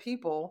lot of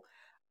people,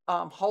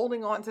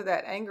 holding on to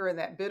that anger and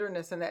that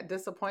bitterness and that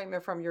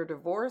disappointment from your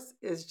divorce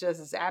is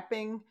just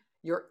zapping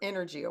your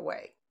energy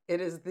away. It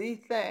is the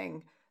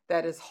thing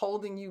that is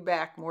holding you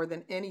back more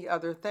than any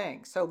other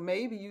thing. So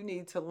maybe you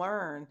need to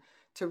learn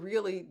to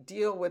really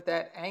deal with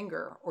that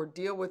anger or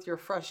deal with your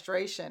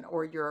frustration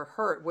or your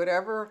hurt,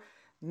 whatever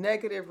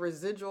negative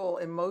residual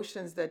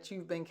emotions that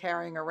you've been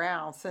carrying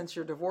around since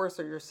your divorce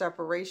or your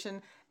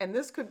separation. And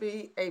this could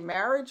be a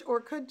marriage or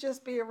it could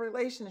just be a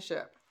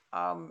relationship.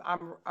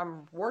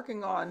 I'm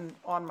working on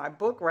my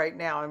book right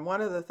now, and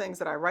one of the things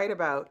that I write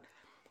about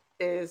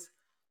is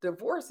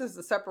divorce is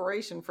the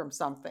separation from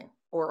something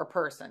or a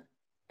person,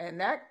 and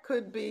that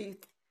could be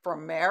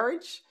from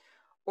marriage,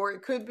 or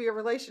it could be a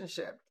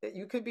relationship.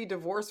 You could be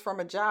divorced from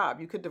a job.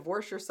 You could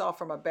divorce yourself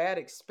from a bad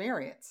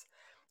experience.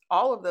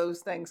 All of those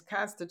things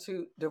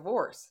constitute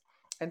divorce.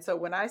 And so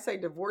when I say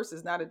divorce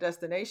is not a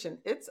destination,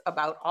 it's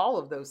about all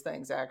of those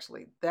things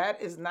actually.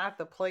 That is not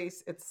the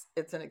place.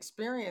 It's an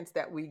experience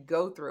that we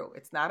go through.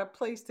 It's not a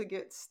place to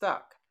get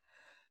stuck.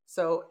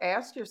 So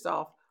ask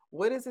yourself,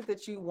 what is it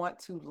that you want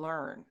to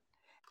learn,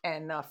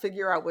 and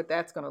figure out what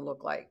that's going to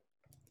look like.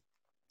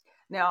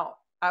 Now,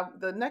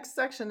 the next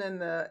section in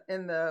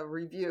the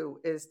review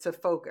is to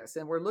focus,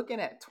 and we're looking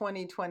at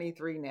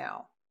 2023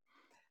 now.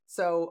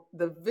 So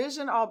the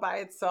vision all by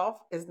itself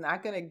is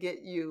not going to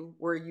get you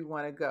where you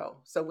want to go.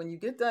 So when you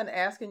get done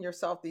asking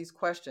yourself these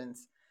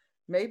questions,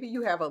 maybe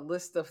you have a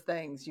list of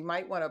things. You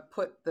might want to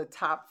put the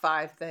top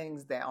 5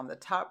 things down, the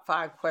top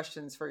 5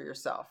 questions for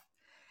yourself,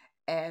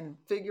 and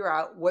figure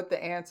out what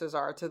the answers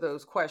are to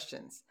those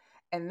questions.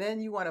 And then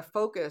you want to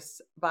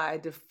focus by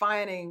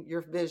defining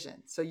your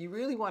vision. So you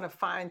really want to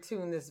fine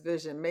tune this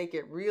vision, make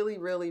it really,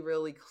 really,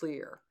 really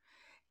clear.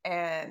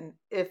 And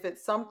if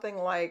it's something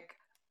like,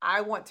 I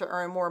want to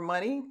earn more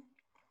money,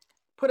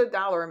 put a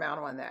dollar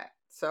amount on that.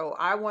 So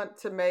I want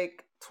to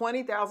make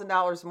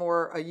 $20,000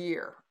 more a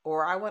year,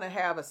 or I want to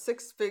have a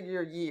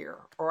 6-figure year,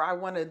 or I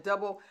want to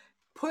double,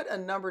 put a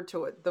number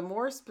to it. The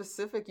more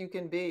specific you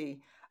can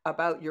be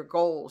about your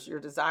goals, your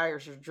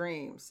desires, your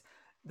dreams,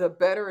 the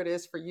better it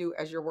is for you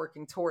as you're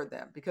working toward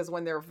them. Because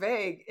when they're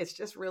vague, it's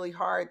just really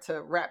hard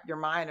to wrap your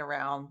mind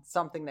around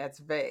something that's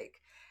vague.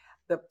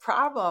 The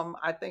problem,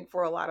 I think,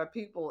 for a lot of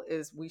people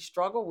is we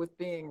struggle with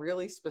being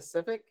really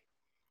specific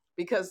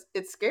because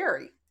it's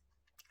scary.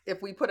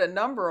 If we put a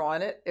number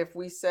on it, if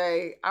we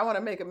say, I want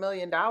to make $1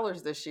 million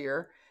this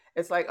year,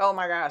 it's like, oh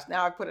my gosh,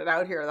 now I put it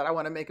out here that I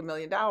want to make $1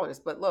 million.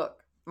 But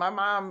look, my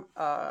mom,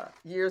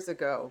 years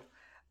ago,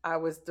 I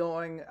was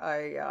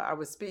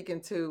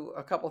speaking to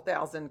a couple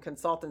thousand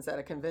consultants at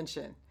a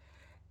convention,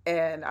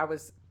 and I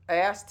was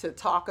asked to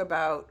talk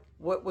about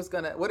what it was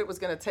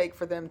gonna take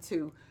for them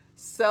to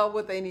sell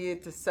what they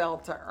needed to sell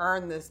to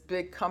earn this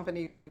big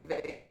company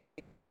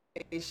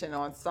vacation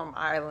on some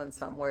island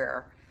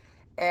somewhere.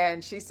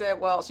 And she said,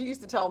 well, she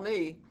used to tell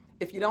me,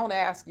 if you don't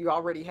ask, you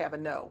already have a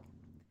no.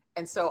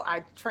 And so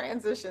I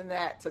transitioned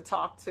that to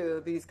talk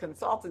to these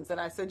consultants. And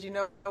I said, you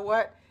know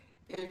what?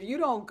 If you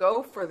don't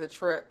go for the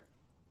trip,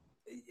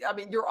 I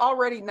mean, you're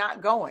already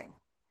not going.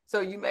 So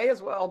you may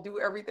as well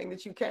do everything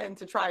that you can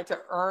to try to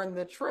earn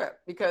the trip,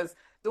 because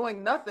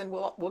doing nothing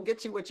will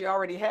get you what you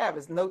already have,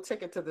 is no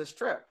ticket to this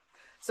trip.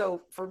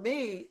 So for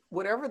me,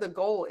 whatever the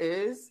goal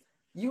is,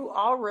 you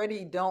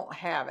already don't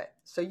have it.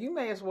 So you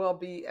may as well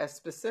be as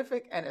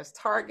specific and as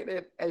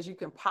targeted as you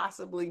can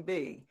possibly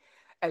be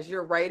as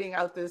you're writing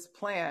out this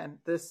plan,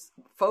 this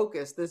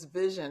focus, this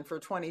vision for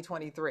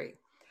 2023.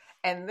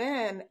 And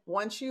then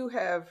once you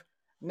have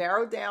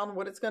narrowed down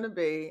what it's going to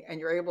be and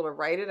you're able to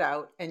write it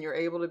out and you're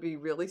able to be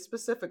really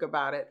specific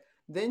about it,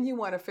 then you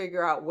want to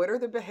figure out what are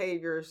the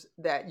behaviors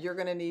that you're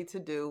going to need to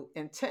do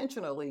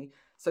intentionally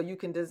so you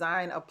can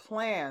design a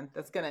plan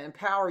that's going to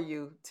empower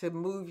you to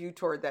move you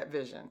toward that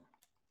vision.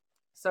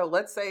 So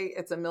let's say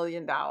it's $1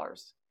 million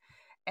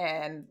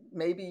and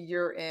maybe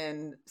you're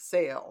in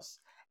sales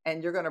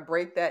and you're going to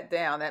break that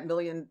down, that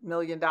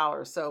million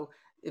dollars. So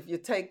if you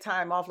take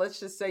time off, let's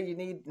just say you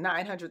need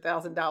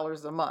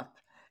 $900,000 a month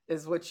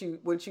is what you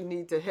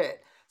need to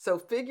hit. So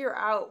figure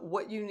out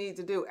what you need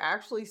to do.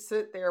 Actually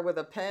sit there with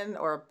a pen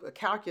or a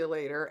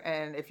calculator,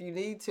 and if you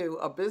need to,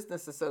 a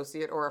business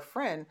associate or a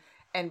friend,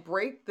 and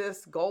break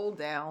this goal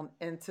down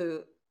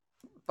into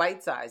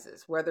bite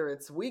sizes, whether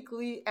it's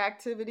weekly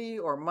activity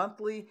or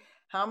monthly.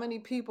 How many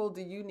people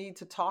do you need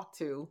to talk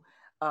to?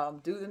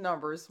 Do the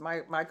numbers.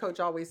 My coach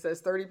always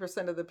says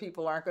 30% of the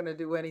people aren't going to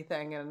do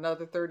anything, and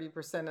another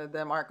 30% of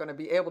them aren't going to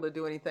be able to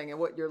do anything. And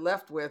what you're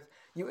left with,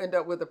 you end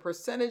up with a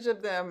percentage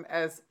of them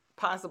as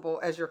possible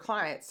as your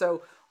client.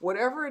 So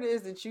whatever it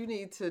is that you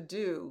need to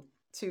do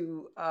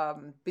to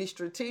be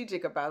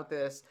strategic about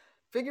this,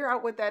 figure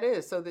out what that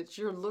is so that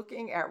you're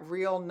looking at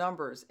real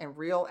numbers and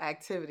real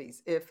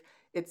activities. If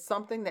it's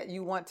something that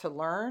you want to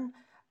learn,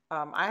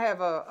 I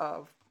have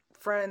a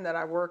friend that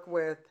I work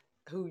with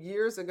who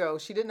years ago,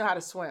 she didn't know how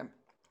to swim,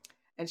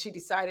 and she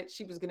decided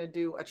she was going to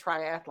do a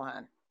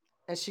triathlon,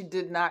 and she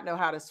did not know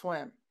how to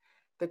swim.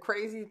 The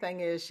crazy thing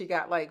is she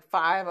got like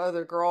 5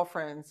 other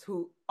girlfriends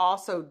who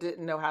also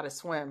didn't know how to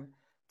swim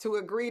to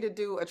agree to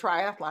do a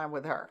triathlon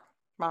with her.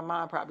 My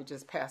mom probably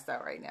just passed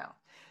out right now.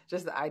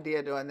 Just the idea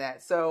of doing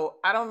that. So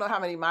I don't know how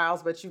many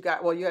miles, but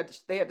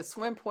they had to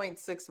swim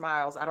 0.6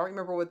 miles. I don't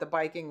remember what the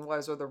biking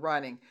was or the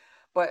running.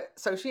 But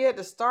so she had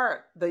to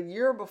start the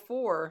year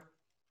before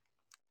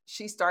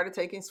she started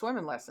taking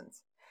swimming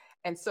lessons.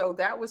 And so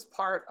that would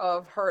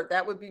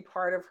be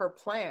part of her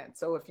plan.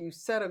 So if you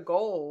set a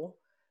goal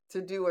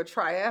to do a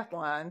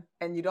triathlon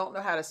and you don't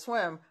know how to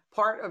swim,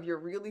 part of your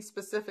really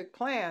specific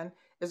plan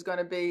is going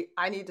to be,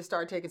 I need to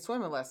start taking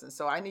swimming lessons.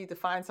 So I need to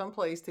find some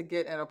place to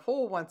get in a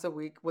pool once a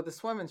week with a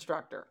swim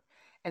instructor.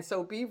 And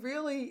so be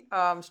really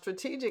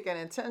strategic and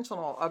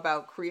intentional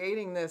about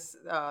creating this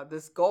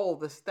goal,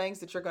 this things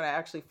that you're going to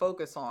actually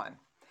focus on.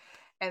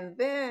 And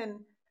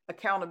then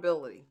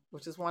accountability,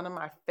 which is one of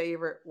my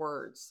favorite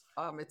words.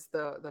 It's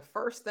the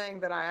first thing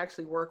that I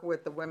actually work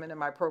with the women in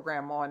my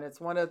program on. It's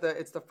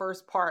the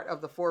first part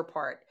of the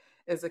 4-part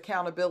is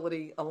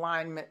accountability,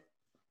 alignment,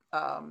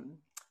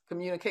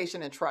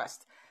 communication, and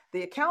trust.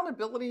 The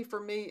accountability for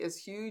me is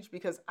huge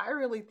because I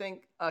really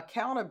think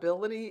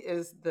accountability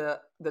is the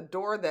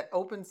door that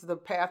opens the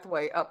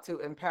pathway up to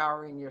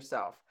empowering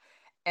yourself.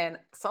 And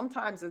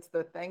sometimes it's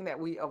the thing that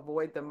we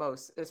avoid the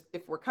most. Is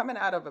if we're coming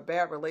out of a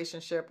bad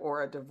relationship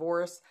or a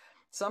divorce,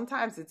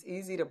 sometimes it's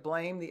easy to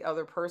blame the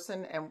other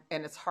person, and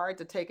it's hard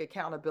to take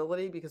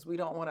accountability because we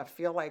don't want to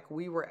feel like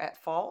we were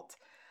at fault.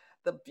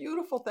 The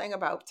beautiful thing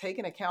about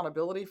taking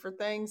accountability for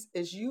things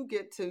is you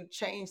get to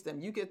change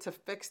them, you get to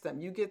fix them,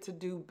 you get to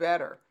do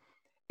better.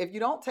 If you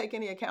don't take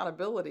any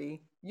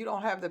accountability, you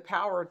don't have the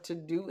power to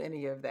do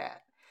any of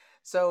that.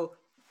 So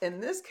in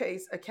this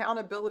case,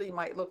 accountability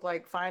might look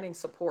like finding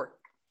support.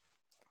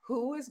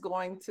 Who is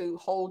going to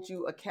hold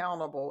you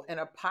accountable in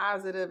a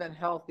positive and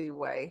healthy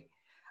way?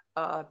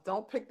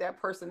 Don't pick that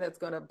person that's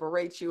going to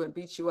berate you and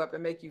beat you up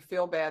and make you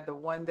feel bad the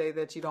one day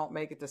that you don't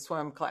make it to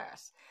swim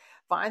class.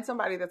 Find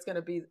somebody that's going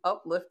to be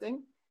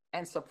uplifting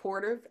and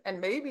supportive,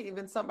 and maybe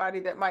even somebody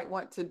that might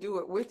want to do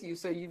it with you.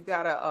 So you've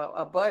got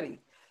a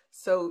buddy.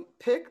 So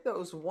pick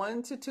those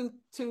 1 to 2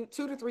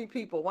 to 3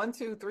 people, 1,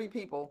 2, 3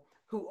 people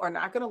who are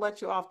not going to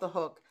let you off the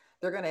hook.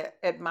 They're going to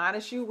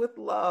admonish you with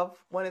love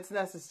when it's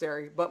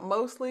necessary, but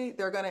mostly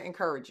they're going to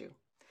encourage you.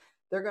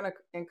 They're going to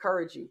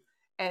encourage you.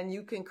 And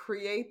you can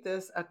create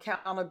this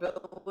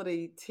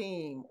accountability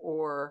team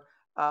or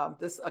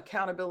this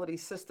accountability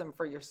system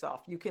for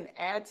yourself. You can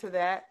add to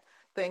that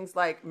things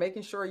like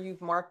making sure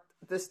you've marked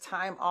this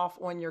time off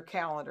on your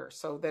calendar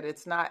so that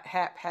it's not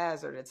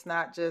haphazard. It's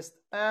not just,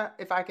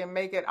 if I can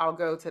make it, I'll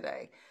go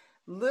today.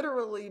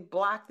 Literally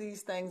block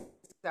these things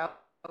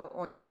out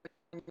on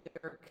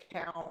your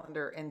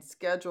calendar and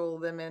schedule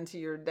them into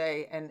your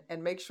day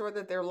and make sure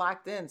that they're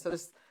locked in. So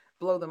just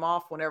blow them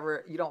off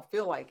whenever you don't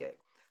feel like it.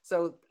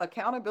 So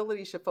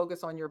accountability should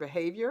focus on your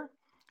behavior,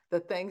 the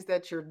things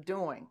that you're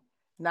doing,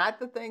 not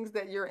the things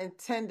that you're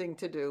intending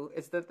to do.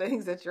 It's the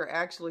things that you're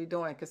actually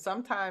doing. Because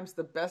sometimes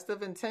the best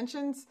of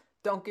intentions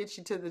don't get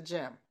you to the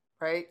gym,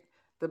 right?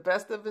 The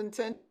best of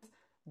intentions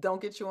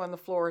don't get you on the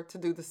floor to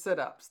do the sit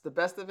ups. The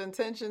best of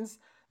intentions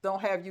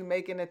don't have you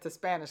making it to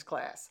Spanish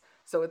class.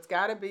 So it's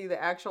got to be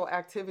the actual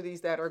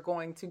activities that are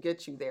going to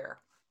get you there.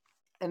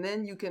 And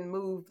then you can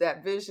move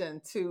that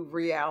vision to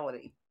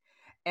reality.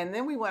 And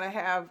then we want to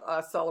have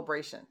a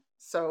celebration.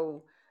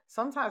 So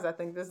sometimes I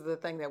think this is the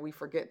thing that we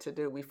forget to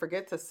do. We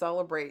forget to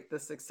celebrate the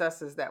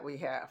successes that we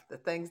have, the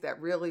things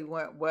that really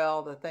went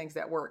well, the things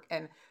that work,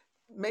 and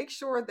make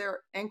sure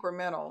they're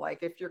incremental.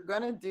 Like if you're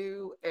going to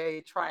do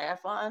a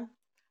triathlon,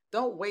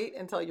 don't wait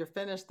until you're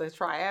finished the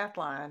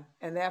triathlon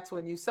and that's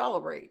when you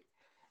celebrate.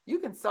 You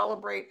can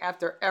celebrate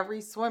after every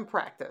swim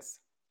practice,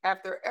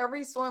 after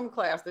every swim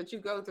class that you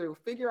go through.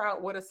 Figure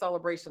out what a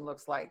celebration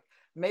looks like.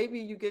 Maybe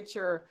you get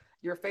your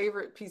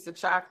favorite piece of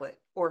chocolate,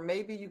 or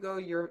maybe you go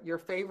your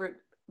favorite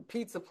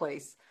pizza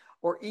place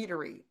or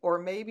eatery, or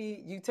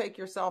maybe you take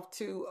yourself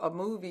to a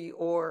movie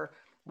or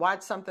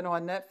watch something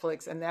on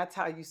Netflix, and that's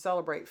how you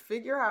celebrate.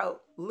 Figure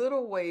out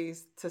little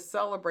ways to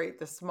celebrate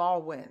the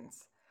small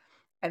wins.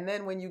 And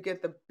then when you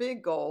get the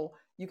big goal,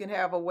 you can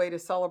have a way to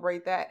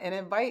celebrate that and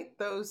invite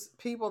those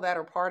people that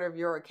are part of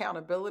your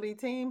accountability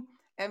team,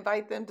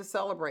 invite them to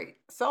celebrate.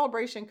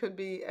 Celebration could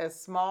be as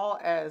small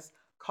as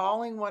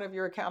calling one of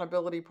your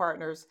accountability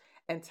partners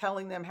and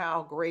telling them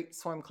how great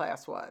swim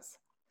class was.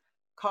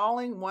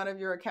 Calling one of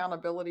your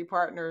accountability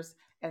partners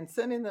and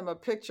sending them a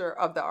picture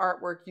of the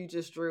artwork you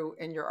just drew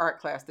in your art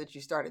class that you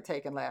started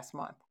taking last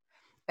month.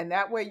 And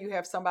that way you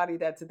have somebody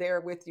that's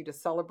there with you to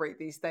celebrate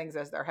these things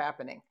as they're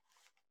happening.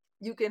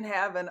 You can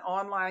have an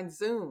online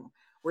Zoom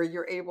where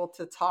you're able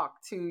to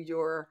talk to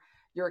your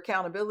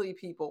accountability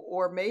people,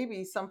 or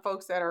maybe some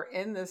folks that are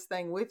in this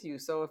thing with you.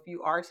 So if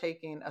you are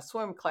taking a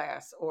swim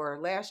class, or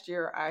last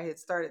year I had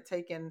started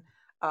taking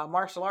a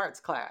martial arts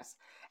class,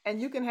 and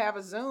you can have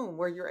a Zoom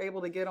where you're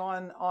able to get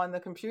on the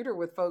computer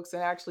with folks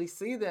and actually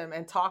see them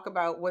and talk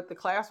about what the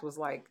class was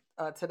like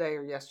today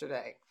or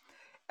yesterday.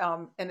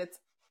 And it's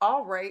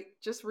all right.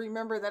 Just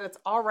remember that it's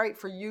all right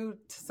for you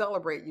to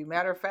celebrate you.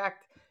 Matter of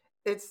fact,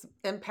 it's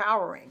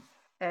empowering.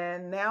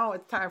 And now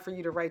it's time for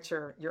you to write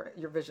your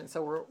vision.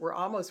 So we're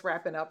almost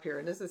wrapping up here.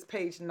 And this is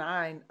page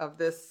 9 of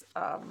this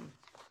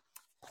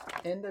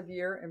end of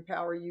year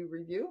Empower You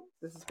review.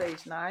 This is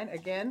page 9.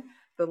 Again,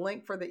 the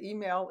link for the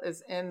email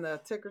is in the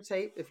ticker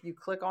tape. If you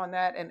click on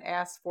that and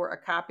ask for a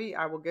copy,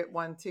 I will get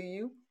one to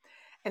you.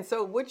 And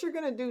so what you're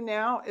going to do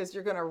now is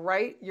you're going to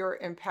write your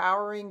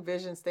empowering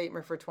vision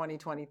statement for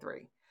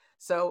 2023.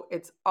 So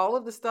it's all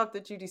of the stuff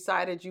that you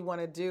decided you want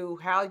to do,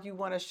 how you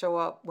want to show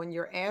up when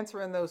you're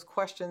answering those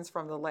questions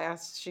from the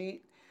last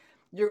sheet.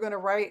 You're going to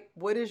write,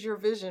 what is your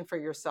vision for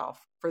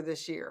yourself for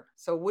this year?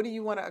 So what do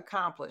you want to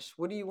accomplish?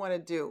 What do you want to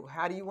do?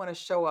 How do you want to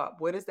show up?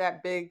 What is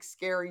that big,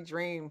 scary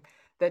dream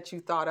that you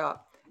thought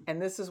up?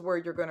 And this is where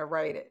you're going to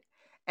write it.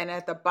 And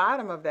at the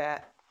bottom of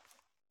that,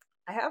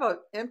 I have an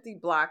empty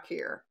block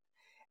here.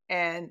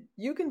 And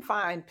you can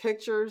find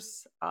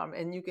pictures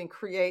and you can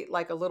create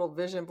like a little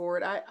vision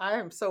board. I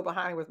am so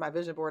behind with my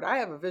vision board. I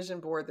have a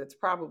vision board that's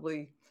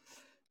probably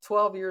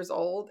 12 years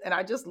old, and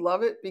I just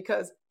love it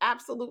because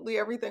absolutely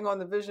everything on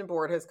the vision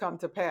board has come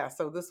to pass.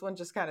 So this one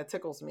just kind of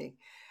tickles me.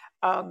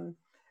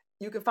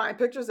 You can find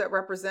pictures that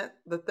represent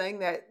the thing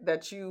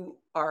that you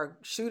are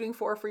shooting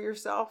for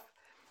yourself.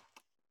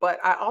 But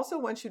I also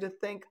want you to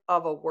think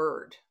of a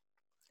word.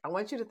 I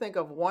want you to think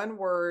of one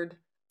word,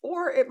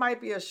 or it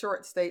might be a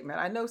short statement.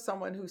 I know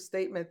someone whose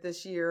statement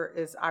this year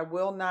is, I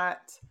will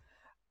not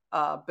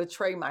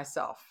betray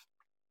myself.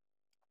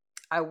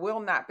 I will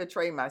not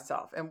betray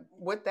myself. And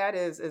what that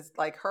is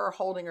like her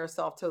holding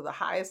herself to the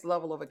highest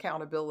level of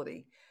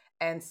accountability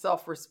and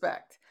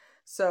self-respect.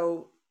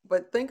 So,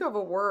 but think of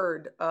a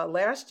word.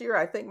 Last year,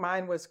 I think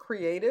mine was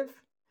creative,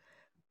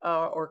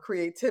 or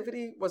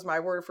creativity was my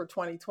word for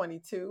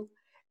 2022.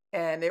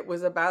 And it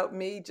was about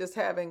me just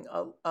having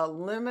a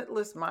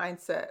limitless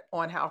mindset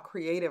on how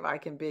creative I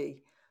can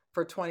be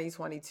for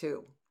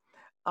 2022.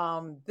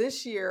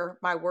 This year,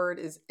 my word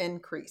is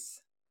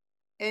increase.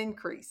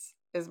 Increase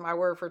is my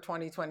word for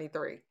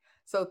 2023.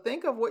 So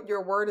think of what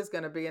your word is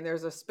going to be, and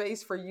there's a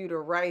space for you to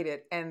write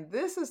it. And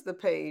this is the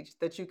page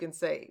that you can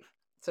save.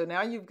 So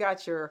now you've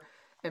got your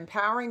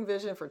empowering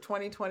vision for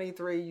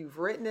 2023. You've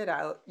written it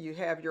out. You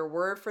have your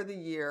word for the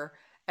year.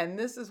 And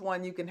this is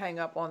one you can hang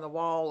up on the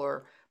wall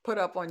or put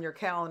up on your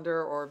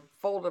calendar or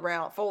fold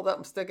up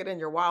and stick it in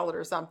your wallet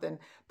or something.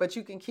 But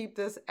you can keep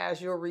this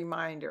as your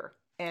reminder.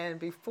 And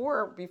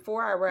before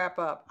I wrap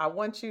up, I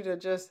want you to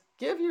just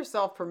give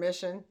yourself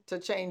permission to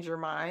change your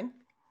mind.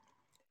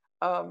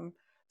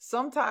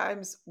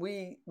 Sometimes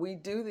we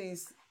do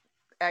these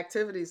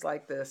activities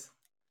like this,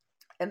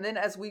 and then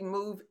as we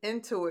move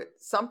into it,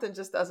 something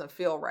just doesn't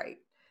feel right.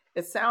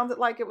 It sounded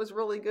like it was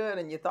really good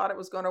and you thought it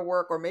was going to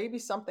work, or maybe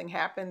something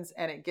happens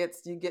and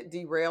you get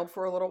derailed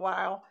for a little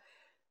while.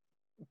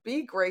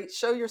 Be great,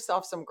 show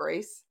yourself some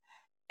grace.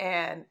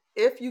 And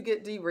if you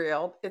get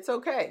derailed, it's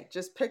okay.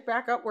 Just pick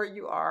back up where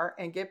you are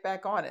and get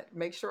back on it.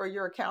 Make sure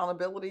your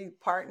accountability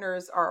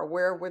partners are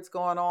aware of what's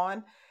going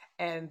on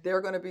and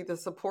they're going to be the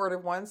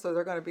supportive ones. So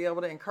they're going to be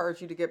able to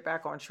encourage you to get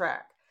back on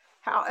track.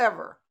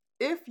 However,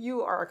 if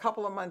you are a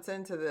couple of months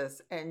into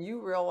this and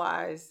you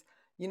realize,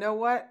 you know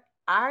what,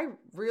 I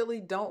really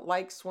don't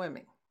like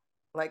swimming.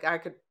 Like I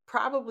could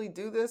probably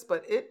do this,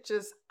 but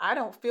I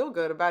don't feel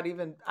good about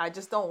I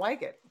just don't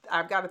like it.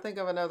 I've got to think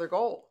of another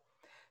goal.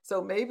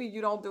 So maybe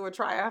you don't do a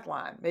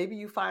triathlon. Maybe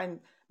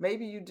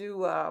you do,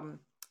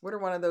 what are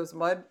one of those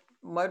mud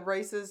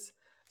races?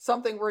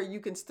 Something where you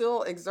can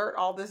still exert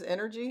all this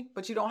energy,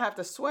 but you don't have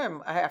to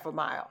swim a half a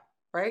mile,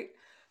 right?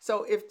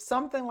 So if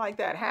something like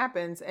that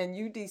happens and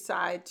you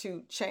decide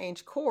to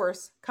change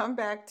course, come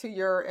back to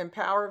your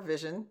empower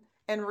vision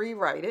and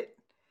rewrite it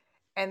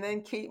and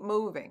then keep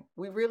moving.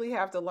 We really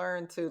have to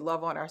learn to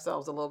love on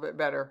ourselves a little bit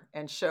better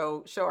and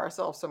show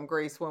ourselves some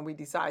grace when we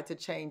decide to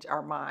change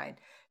our mind.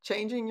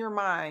 Changing your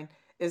mind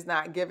is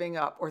not giving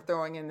up or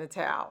throwing in the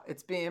towel.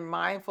 It's being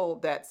mindful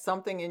that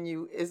something in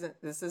you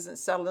isn't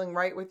settling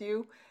right with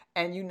you,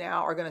 and you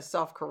now are going to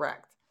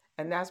self-correct,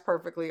 and that's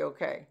perfectly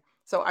okay.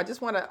 So I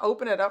just want to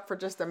open it up for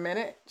just a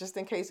minute, just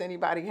in case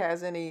anybody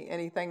has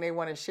anything they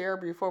want to share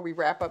before we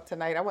wrap up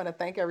tonight. I want to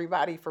thank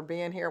everybody for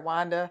being here.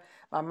 Wanda,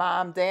 my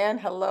mom, Dan,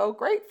 hello.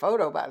 Great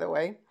photo, by the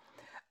way.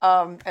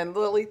 And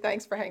Lily,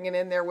 thanks for hanging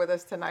in there with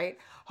us tonight.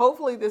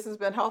 Hopefully this has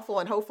been helpful,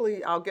 and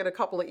hopefully I'll get a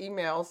couple of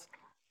emails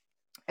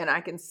and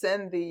I can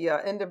send the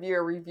end of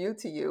year review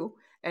to you,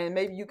 and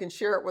maybe you can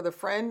share it with a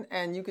friend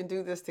and you can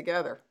do this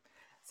together.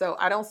 So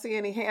I don't see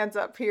any hands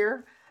up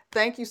here.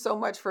 Thank you so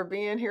much for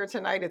being here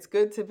tonight. It's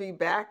good to be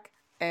back.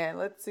 And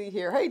let's see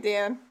here. Hey,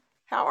 Dan,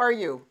 how are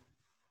you?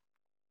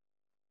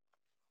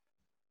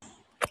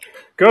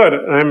 Good.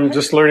 I'm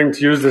just learning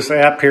to use this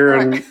app here,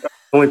 and the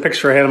only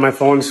picture I had on my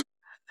phone,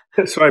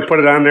 so I put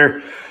it on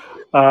there.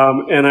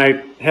 And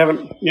I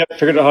haven't yet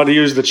figured out how to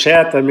use the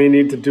chat. I may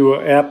need to do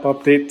an app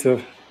update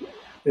to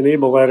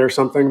enable that or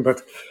something.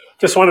 But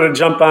just wanted to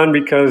jump on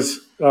because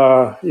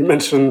you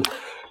mentioned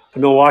the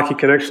Milwaukee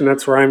connection.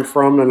 That's where I'm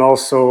from, and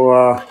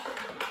also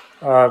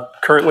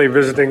currently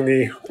visiting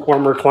the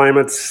warmer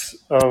climates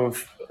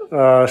of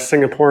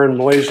Singapore and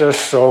Malaysia.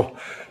 So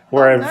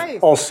where I've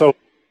nice. also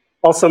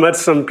met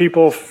some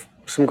people,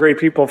 some great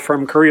people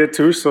from Korea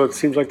too. So it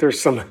seems like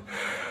there's some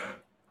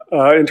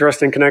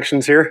interesting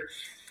connections here.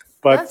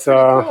 But that's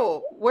pretty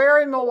cool. Where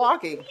in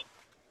Milwaukee?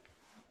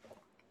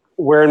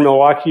 Where in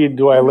Milwaukee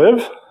do I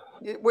live?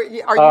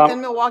 Are you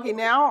in Milwaukee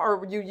now,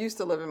 or you used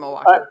to live in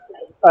Milwaukee?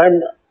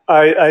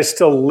 I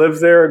still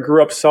live there.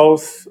 Grew up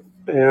south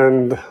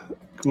and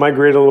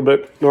migrated a little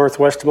bit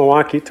northwest of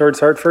Milwaukee towards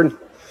Hartford.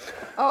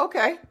 Oh,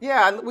 okay.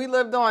 Yeah, we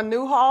lived on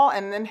Newhall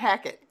and then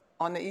Hackett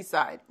on the east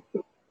side.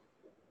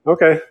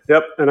 Okay.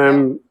 Yep. And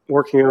I'm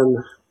working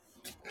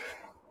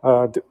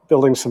on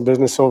building some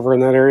business over in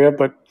that area.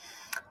 But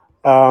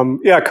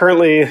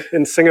currently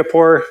in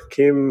Singapore,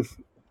 came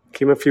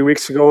a few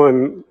weeks ago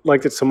and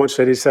liked it so much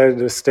that I decided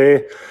to stay.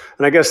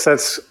 And I guess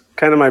that's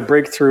kind of my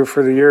breakthrough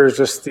for the year, is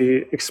just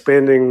the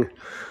expanding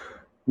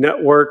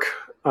network,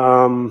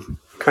 kind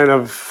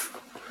of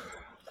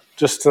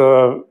just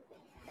on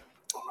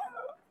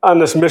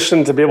this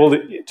mission to be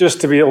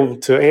able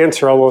to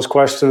answer all those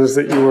questions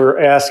that you were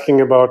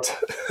asking about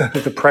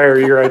the prior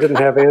year. I didn't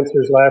have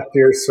answers last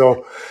year.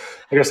 So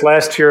I guess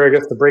last year,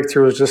 the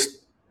breakthrough was just,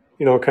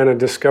 kind of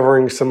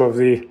discovering some of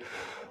the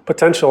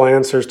potential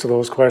answers to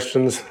those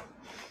questions.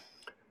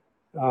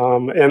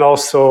 And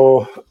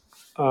also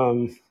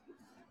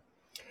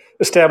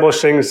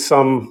establishing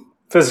some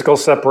physical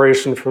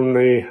separation from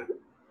the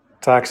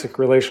toxic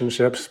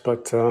relationships.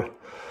 But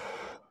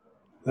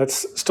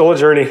that's still a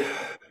journey.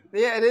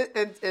 Yeah,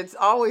 it's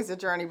always a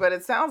journey, but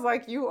it sounds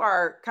like you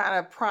are kind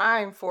of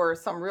primed for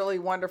some really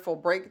wonderful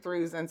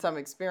breakthroughs and some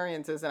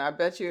experiences. And I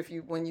bet you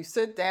when you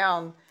sit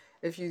down,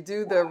 if you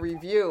do the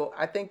review,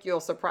 I think you'll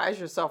surprise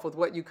yourself with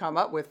what you come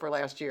up with for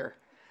last year.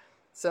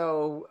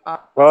 So,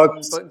 well,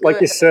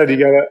 like you said, you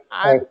gotta.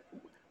 I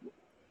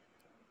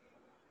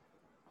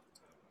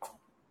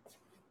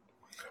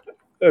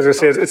was gonna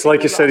say, it's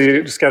like you said,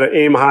 you just gotta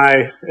aim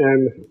high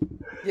and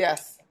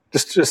yes,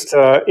 just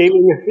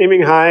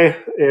aiming high,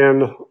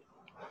 and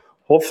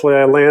hopefully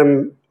I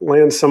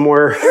land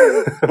somewhere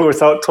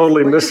without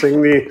totally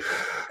missing the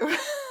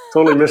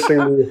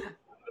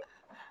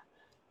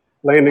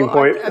landing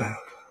point.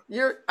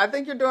 I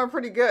think you're doing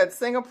pretty good.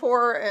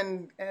 Singapore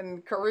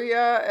and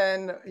Korea,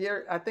 and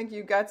I think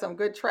you got some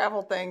good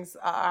travel things,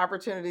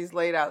 opportunities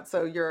laid out.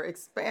 So you're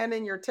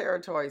expanding your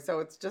territory. So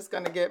it's just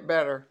going to get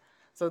better.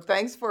 So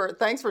thanks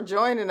for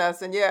joining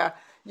us. And yeah,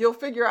 you'll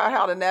figure out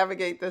how to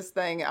navigate this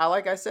thing.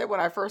 Like I said, when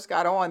I first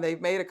got on,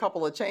 they've made a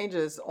couple of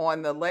changes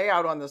on the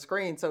layout on the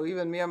screen. So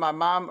even me and my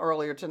mom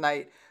earlier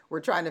tonight, we're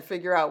trying to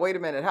figure out, wait a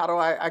minute, how do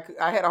I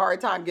had a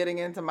hard time getting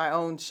into my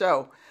own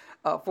show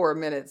for a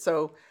minute.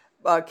 So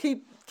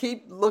keep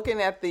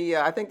looking at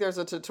I think there's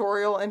a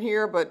tutorial in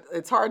here, but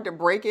it's hard to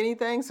break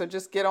anything. So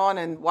just get on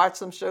and watch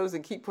some shows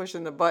and keep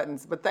pushing the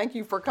buttons. But thank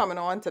you for coming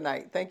on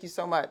tonight. Thank you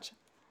so much.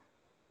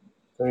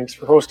 Thanks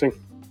for hosting.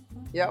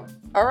 Yep.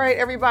 All right,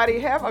 everybody,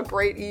 have a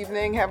great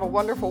evening. Have a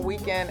wonderful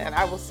weekend, and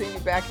I will see you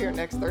back here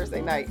next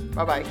Thursday night.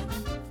 Bye-bye.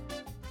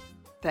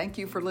 Thank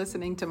you for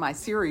listening to my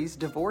series,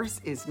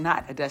 Divorce is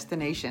Not a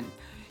Destination.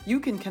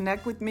 You can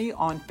connect with me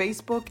on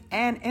Facebook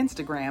and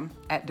Instagram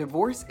at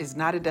Divorce is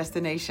Not a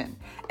Destination.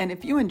 And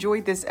if you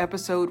enjoyed this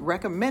episode,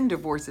 recommend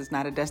Divorce is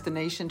Not a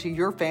Destination to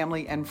your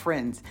family and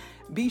friends.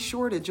 Be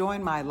sure to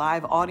join my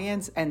live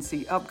audience and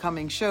see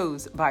upcoming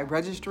shows by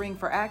registering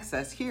for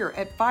access here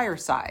at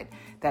Fireside.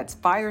 That's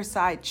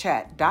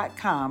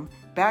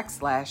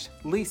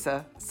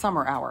firesidechat.com/Lisa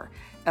Summerour.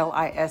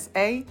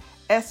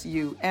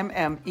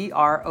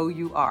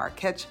 LISASUMMEROUR.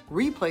 Catch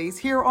replays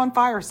here on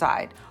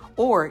Fireside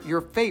or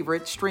your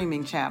favorite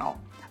streaming channel.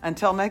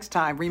 Until next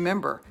time,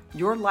 remember,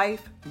 your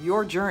life,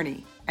 your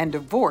journey, and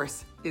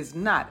divorce is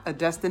not a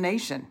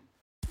destination.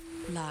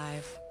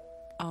 Live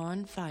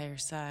on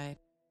Fireside.